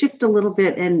to shift a little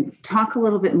bit and talk a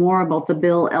little bit more about the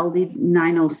bill LD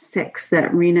 906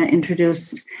 that Rena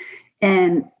introduced.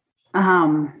 And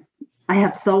I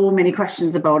have so many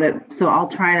questions about it, so I'll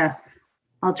try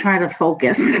to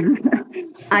focus.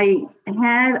 I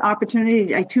had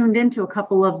opportunity. I tuned into a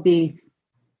couple of the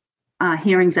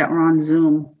hearings that were on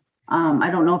Zoom.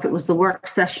 I don't know if it was the work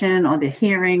session or the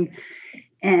hearing,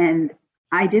 and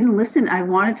I didn't listen. I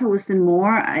wanted to listen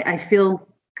more. I feel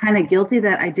kind of guilty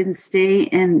that I didn't stay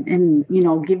and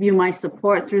give you my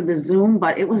support through the Zoom,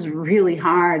 but it was really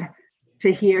hard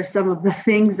to hear some of the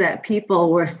things that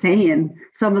people were saying.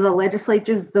 Some of the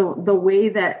legislatures, the way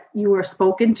that you were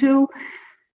spoken to,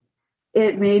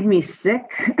 it made me sick,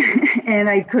 and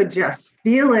I could just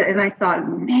feel it. And I thought,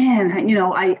 man,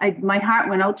 I my heart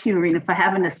went out to you, Rena, for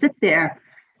having to sit there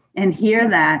and hear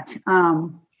that.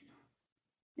 And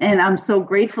I'm so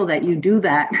grateful that you do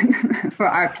that for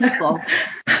our people.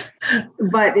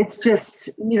 But it's just,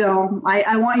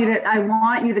 I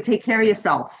want you to take care of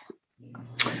yourself.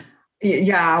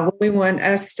 Yeah, we want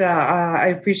Esther. I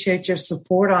appreciate your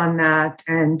support on that.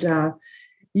 And,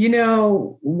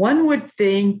 one would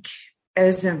think,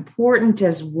 as important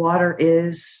as water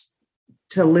is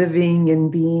to living and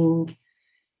being,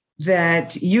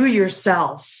 that you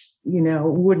yourself,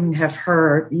 wouldn't have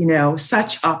heard,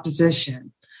 such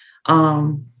opposition.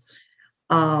 And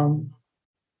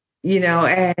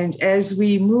as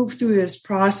we move through this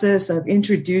process of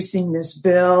introducing this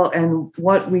bill and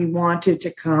what we wanted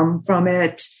to come from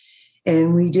it,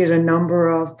 and we did a number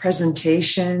of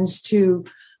presentations to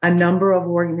a number of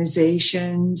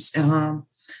organizations,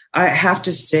 I have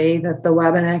to say that the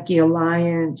Wabanaki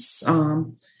Alliance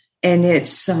and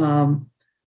its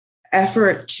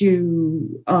effort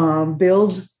to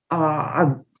build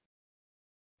an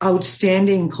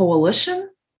outstanding coalition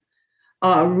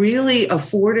really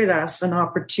afforded us an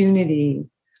opportunity,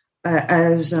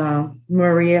 as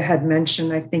Maria had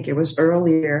mentioned, I think it was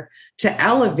earlier, to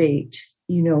elevate,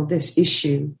 this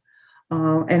issue.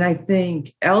 And I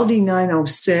think LD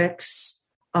 906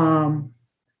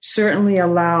 certainly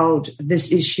allowed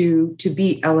this issue to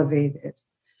be elevated,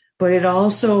 but it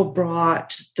also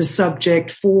brought the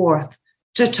subject forth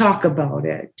to talk about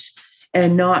it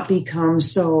and not become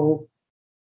so,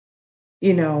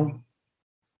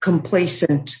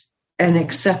 complacent and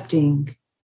accepting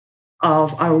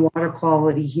of our water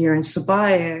quality here in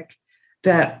Sabayak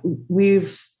that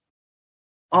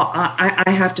I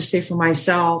have to say for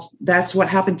myself, that's what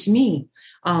happened to me.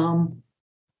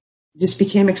 Just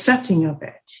became accepting of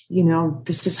it.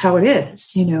 This is how it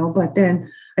is, but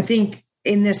then I think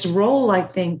in this role, I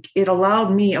think it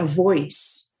allowed me a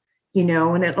voice,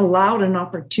 and it allowed an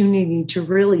opportunity to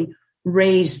really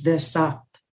raise this up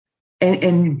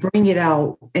and bring it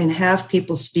out and have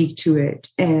people speak to it.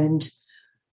 And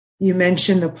you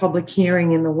mentioned the public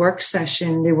hearing and the work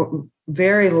session. They were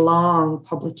very long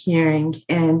public hearing,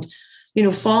 and,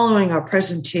 following our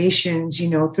presentations,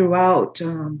 throughout,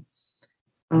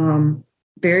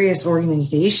 various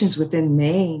organizations within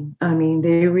Maine. I mean,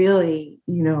 they really,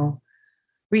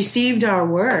 received our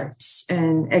words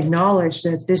and acknowledged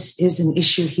that this is an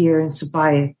issue here in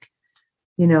Sabayak.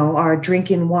 Our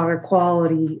drinking water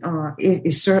quality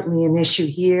is certainly an issue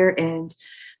here. And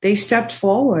they stepped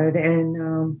forward,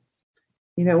 and,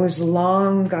 it was a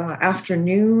long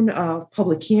afternoon of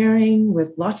public hearing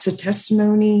with lots of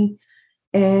testimony.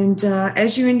 And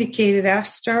as you indicated,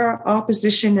 Esther,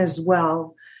 opposition as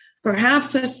well.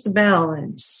 Perhaps that's the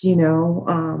balance,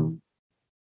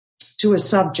 to a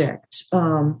subject.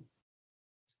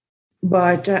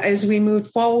 But as we moved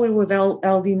forward with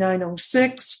LD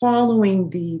 906,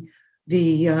 following the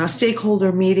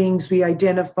stakeholder meetings, we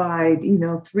identified,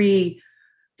 three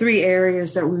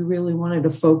areas that we really wanted to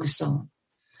focus on.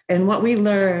 And what we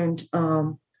learned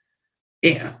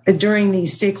during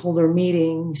these stakeholder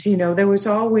meetings, there was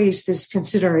always this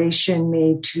consideration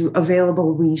made to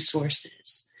available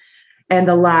resources and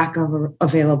the lack of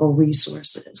available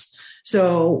resources.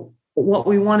 So what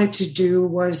we wanted to do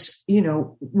was,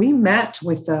 we met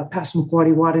with the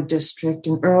Passamaquoddy Water District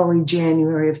in early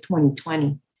January of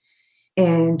 2020.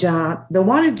 And the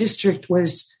Water District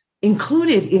was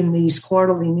included in these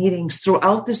quarterly meetings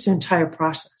throughout this entire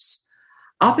process,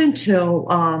 up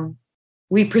until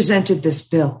we presented this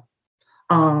bill.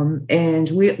 And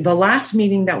the last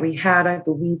meeting that we had, I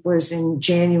believe, was in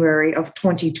January of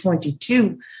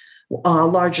 2022, a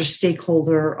larger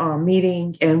stakeholder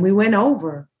meeting, and we went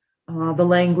over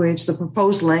the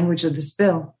proposed language of this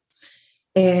bill.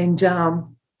 And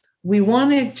we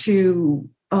wanted to,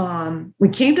 we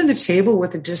came to the table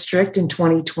with the district in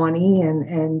 2020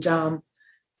 and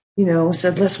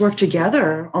said, let's work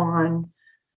together on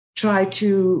try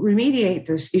to remediate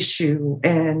this issue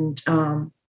and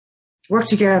work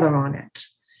together on it.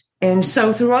 And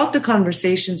so throughout the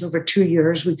conversations over 2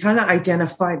 years, we kind of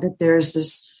identified that there's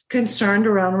this concern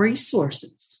around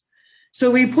resources.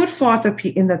 So we put forth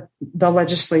in the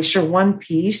legislature one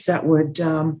piece that would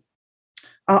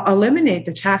eliminate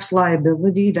the tax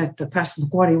liability that the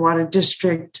Passamaquoddy Water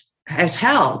District has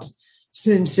held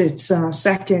since its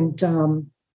second,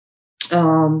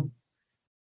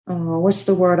 what's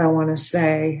the word I want to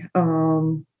say?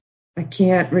 I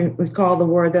can't recall the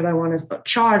word that I want to,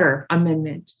 charter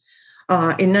amendment.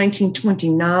 In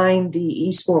 1929, the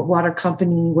Eastport Water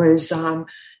Company was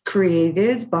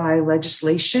created by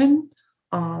legislation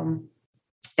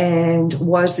and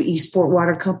was the Eastport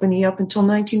Water Company up until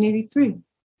 1983.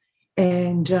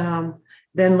 And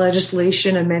then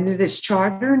legislation amended its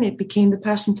charter and it became the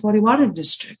Passamaquoddy Water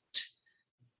District.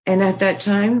 And at that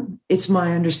time, it's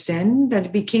my understanding that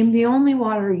it became the only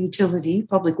water utility,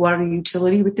 public water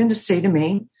utility within the state of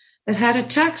Maine that had a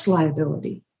tax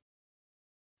liability.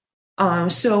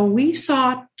 So we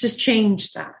sought to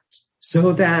change that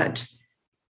so that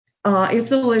if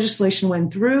the legislation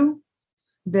went through,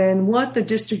 then what the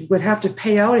district would have to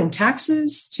pay out in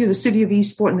taxes to the city of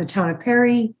Eastport and the town of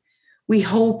Perry, we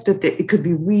hope that it could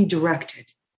be redirected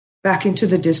back into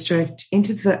the district,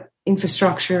 into the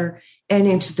infrastructure, and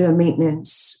into the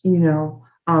maintenance,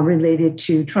 related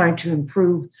to trying to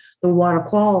improve the water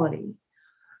quality.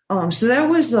 So that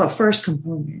was the first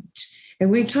component. And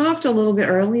we talked a little bit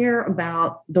earlier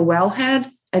about the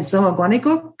wellhead at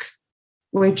Zamaguanaguk,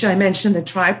 which I mentioned the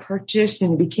tribe purchased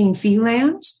and it became fee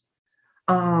land.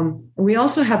 We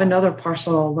also have another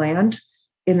parcel of land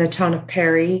in the town of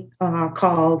Perry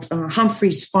called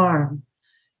Humphreys Farm,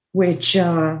 which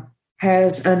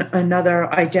has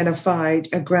another identified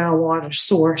groundwater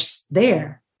source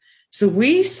there. So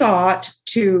we sought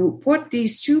to put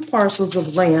these two parcels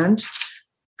of land,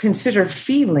 considered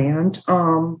fee land,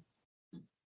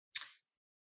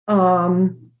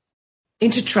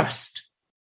 into trust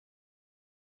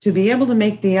to be able to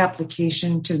make the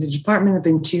application to the Department of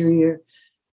Interior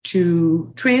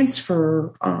to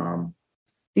transfer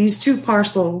these two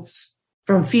parcels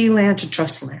from fee land to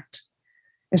trust land.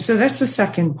 And so that's the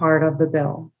second part of the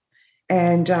bill.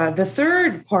 And the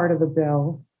third part of the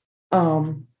bill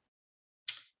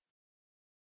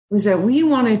was that we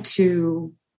wanted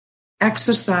to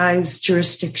exercise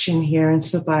jurisdiction here in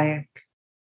Sabayak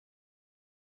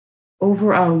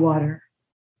over our water.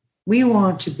 We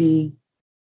want to be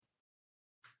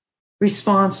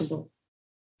responsible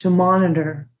to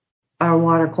monitor our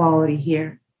water quality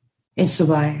here in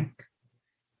Sabayak.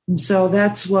 And so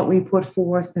that's what we put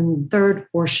forth in the third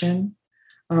portion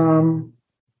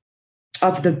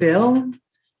of the bill,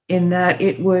 in that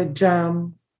it would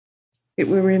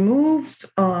remove,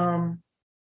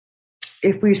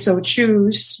 if we so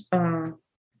choose,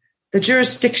 the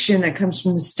jurisdiction that comes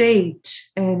from the state,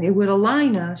 and it would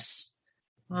align us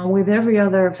with every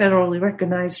other federally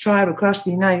recognized tribe across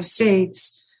the United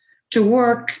States to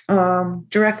work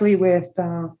directly with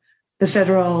the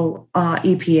federal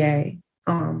EPA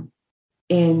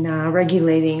in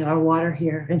regulating our water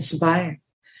here in Sabayak.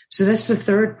 So that's the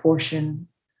third portion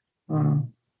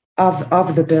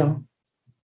of the bill.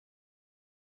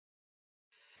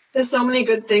 There's so many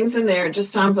good things in there. It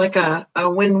just sounds like a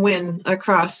win-win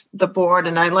across the board.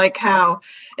 And I like how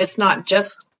it's not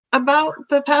just about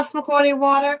the Passamaquoddy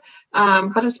water,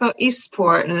 but it's about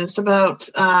Eastport and it's about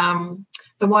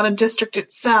the water district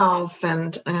itself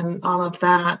and all of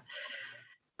that.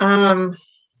 That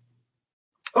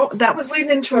was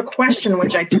leading into a question,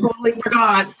 which I totally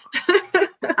forgot.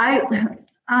 You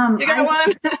got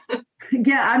one?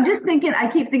 Yeah, I'm just thinking,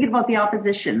 I keep thinking about the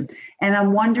opposition, and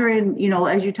I'm wondering,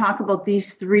 as you talk about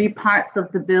these three parts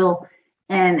of the bill,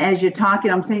 and as you're talking,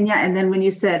 I'm saying, yeah, and then when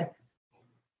you said,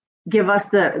 give us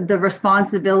the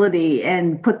responsibility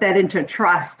and put that into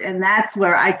trust, and that's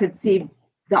where I could see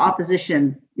the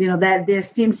opposition, that there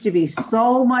seems to be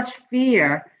so much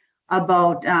fear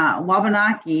about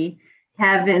Wabanaki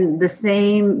having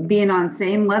being on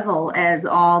same level as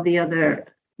all the other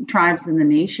tribes in the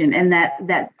nation, and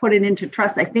that put it into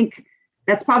trust. I think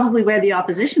that's probably where the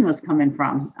opposition was coming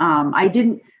from.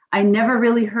 I never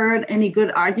really heard any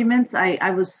good arguments. I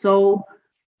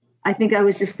think I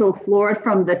was just so floored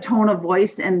from the tone of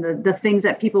voice and the things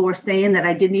that people were saying that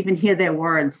I didn't even hear their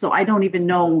words. So I don't even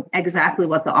know exactly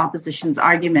what the opposition's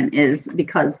argument is,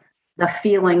 because the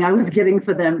feeling I was getting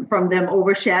from them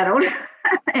overshadowed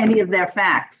any of their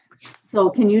facts.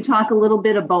 So can you talk a little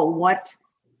bit about what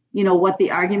the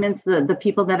arguments the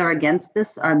people that are against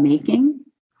this are making?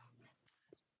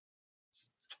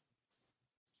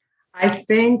 I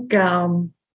think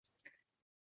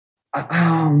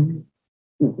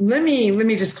let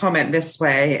me just comment this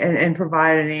way and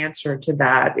provide an answer to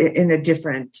that in a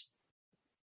different,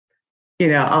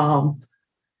 the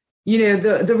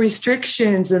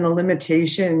restrictions and the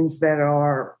limitations that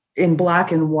are in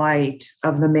black and white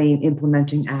of the Maine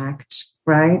Implementing Act,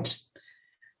 right?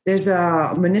 There's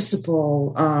a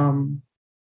municipal,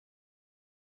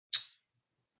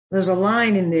 there's a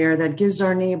line in there that gives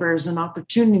our neighbors an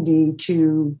opportunity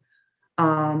to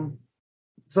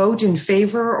vote in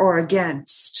favor or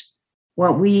against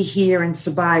what we here in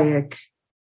Sabayak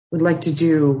would like to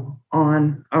do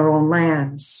on our own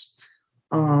lands.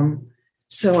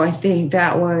 So I think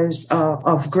that was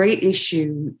of great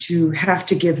issue to have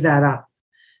to give that up,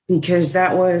 because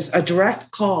that was a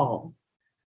direct call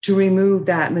to remove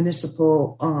that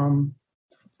municipal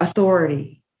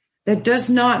authority. That does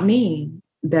not mean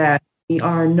that we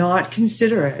are not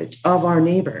considerate of our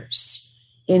neighbors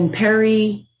in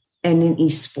Perry and in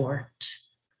Eastport.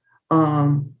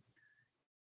 I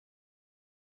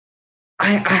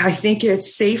think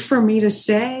it's safe for me to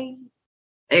say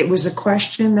it was a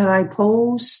question that I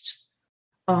posed.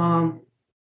 What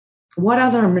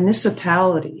other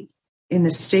municipality in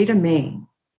the state of Maine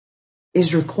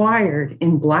is required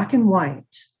in black and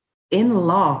white in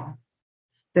law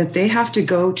that they have to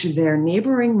go to their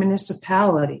neighboring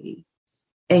municipality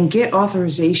and get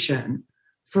authorization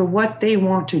for what they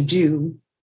want to do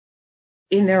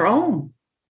in their own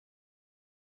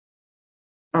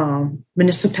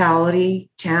municipality,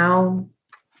 town,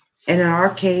 and in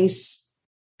our case,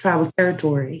 tribal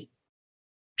territory,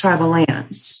 tribal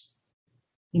lands?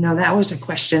 That was a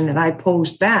question that I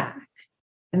posed back,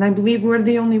 and I believe we're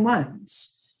the only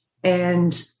ones.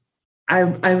 And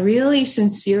I really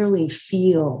sincerely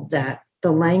feel that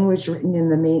the language written in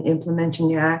the Maine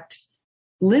Implementing Act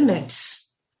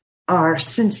limits our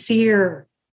sincere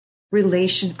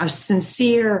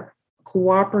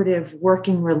cooperative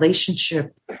working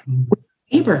relationship with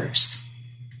neighbors,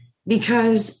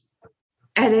 because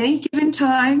at any given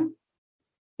time,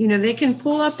 they can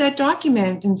pull up that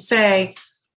document and say,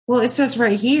 well, it says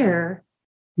right here,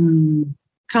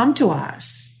 come to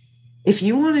us. If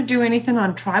you want to do anything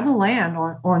on tribal land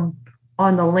or on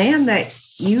the land that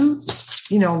you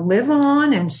live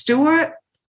on and steward,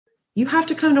 you have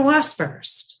to come to us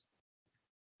first.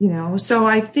 So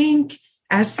I think,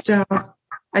 Esther,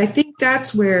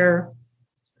 that's where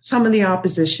some of the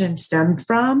opposition stemmed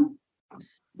from.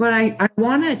 But I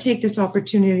want to take this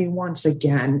opportunity once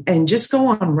again and just go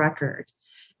on record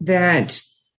that,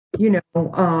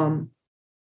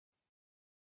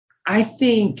 I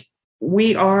think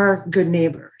we are good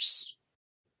neighbors.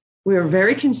 We are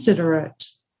very considerate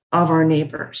of our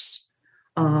neighbors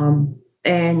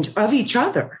and of each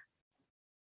other.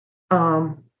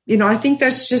 I think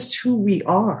that's just who we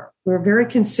are. We're very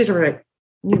considerate,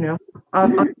 of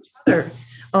each other.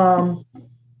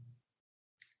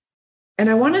 And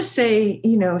I want to say,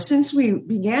 since we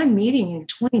began meeting in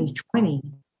 2020,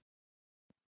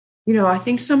 I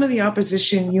think some of the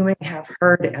opposition you may have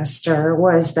heard, Esther,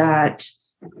 was that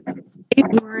they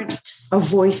weren't a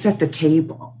voice at the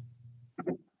table.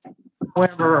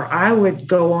 However, I would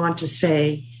go on to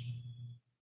say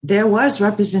there was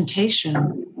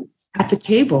representation at the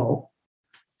table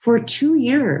for 2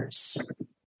 years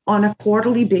on a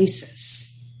quarterly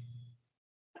basis,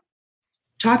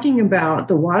 talking about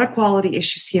the water quality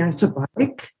issues here in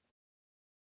Sabayak,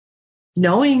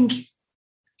 knowing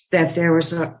that there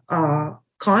was a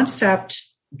concept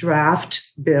draft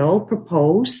bill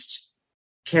proposed,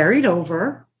 carried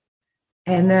over,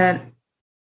 and that,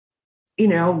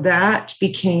 that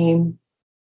became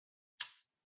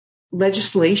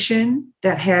legislation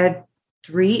that had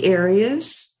 3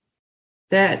 areas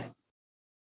that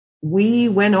we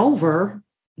went over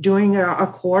during a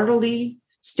quarterly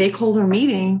stakeholder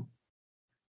meeting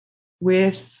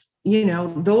with,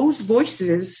 those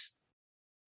voices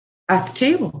at the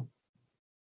table.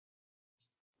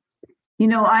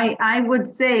 I would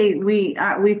say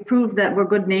we've proved that we're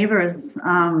good neighbors.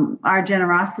 Our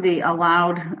generosity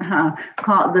allowed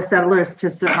the settlers to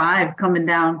survive coming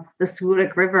down the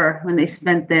Squatic River when they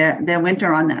spent their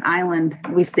winter on that island.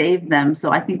 We saved them.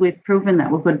 So I think we've proven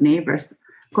that we're good neighbors.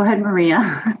 Go ahead,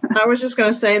 Maria. I was just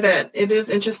going to say that it is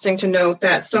interesting to note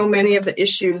that so many of the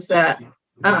issues that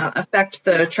affect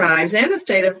the tribes and the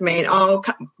state of Maine all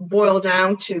boil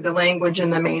down to the language in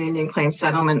the Maine Indian Claims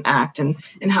Settlement Act and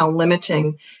how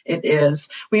limiting it is.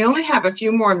 We only have a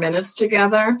few more minutes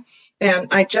together, and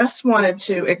I just wanted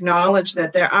to acknowledge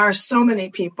that there are so many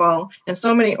people and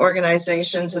so many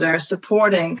organizations that are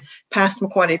supporting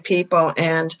Passamaquoddy people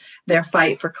and their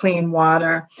fight for clean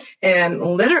water and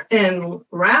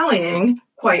rallying,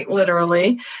 quite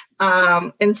literally,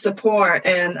 in support.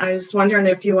 And I was wondering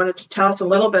if you wanted to tell us a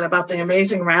little bit about the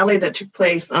amazing rally that took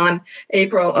place on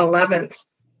April 11th.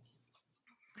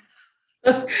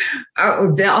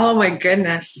 Oh my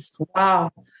goodness. Wow.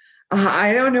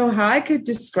 I don't know how I could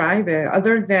describe it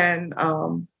other than,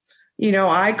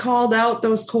 I called out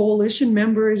those coalition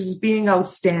members as being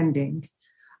outstanding.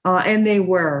 And they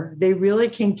really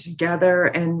came together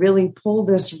and really pulled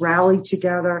this rally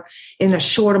together in a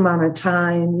short amount of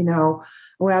time.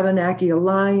 Wabanaki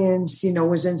Alliance,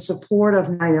 was in support of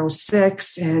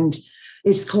 906 and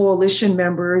its coalition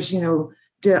members,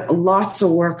 did lots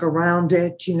of work around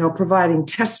it, providing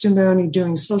testimony,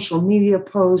 doing social media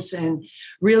posts, and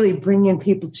really bringing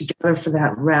people together for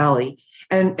that rally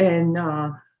and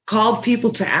called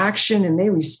people to action, and they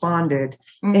responded.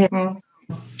 Mm-hmm. And,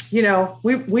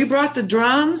 we brought the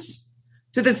drums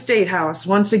to the State House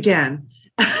once again.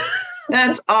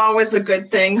 That's always a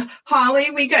good thing.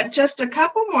 Holly, we got just a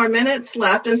couple more minutes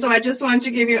left, and so I just wanted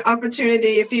to give you an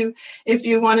opportunity if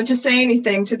you wanted to say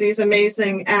anything to these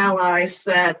amazing allies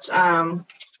that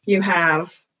you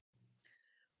have.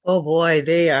 Oh boy,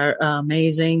 they are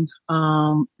amazing.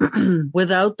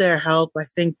 Without their help, I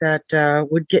think that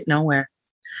we'd get nowhere.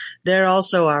 They're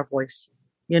also our voice,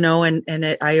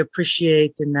 and I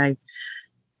appreciate and I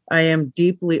am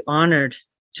deeply honored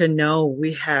to know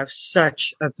we have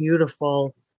such a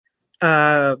beautiful,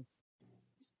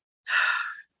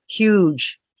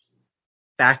 huge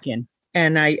back-in,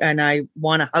 and I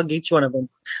want to hug each one of them.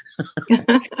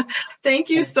 Thank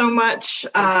you so much,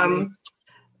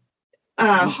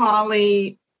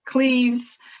 Holly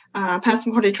Cleaves,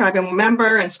 Passamaquoddy Tribal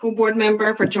member and school board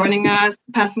member, for joining us.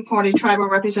 Passamaquoddy Tribal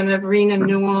Representative Rena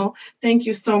Newell, thank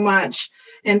you so much,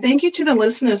 and thank you to the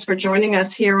listeners for joining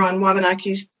us here on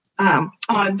Wabanaki's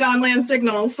Dawnland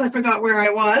Signals. I forgot where I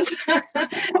was.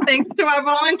 Thanks to our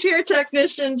volunteer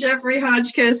technician, Jeffrey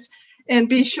Hodgkiss. And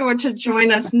be sure to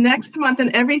join us next month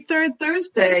and every third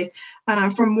Thursday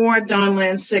for more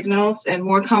Dawnland Signals and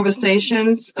more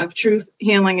conversations of truth,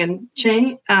 healing, and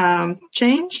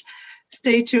change.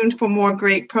 Stay tuned for more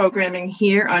great programming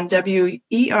here on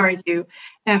WERU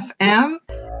FM.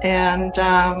 And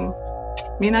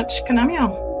Minach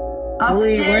Kanamiel.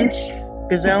 Willie Lynch,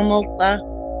 Gazelle Multa.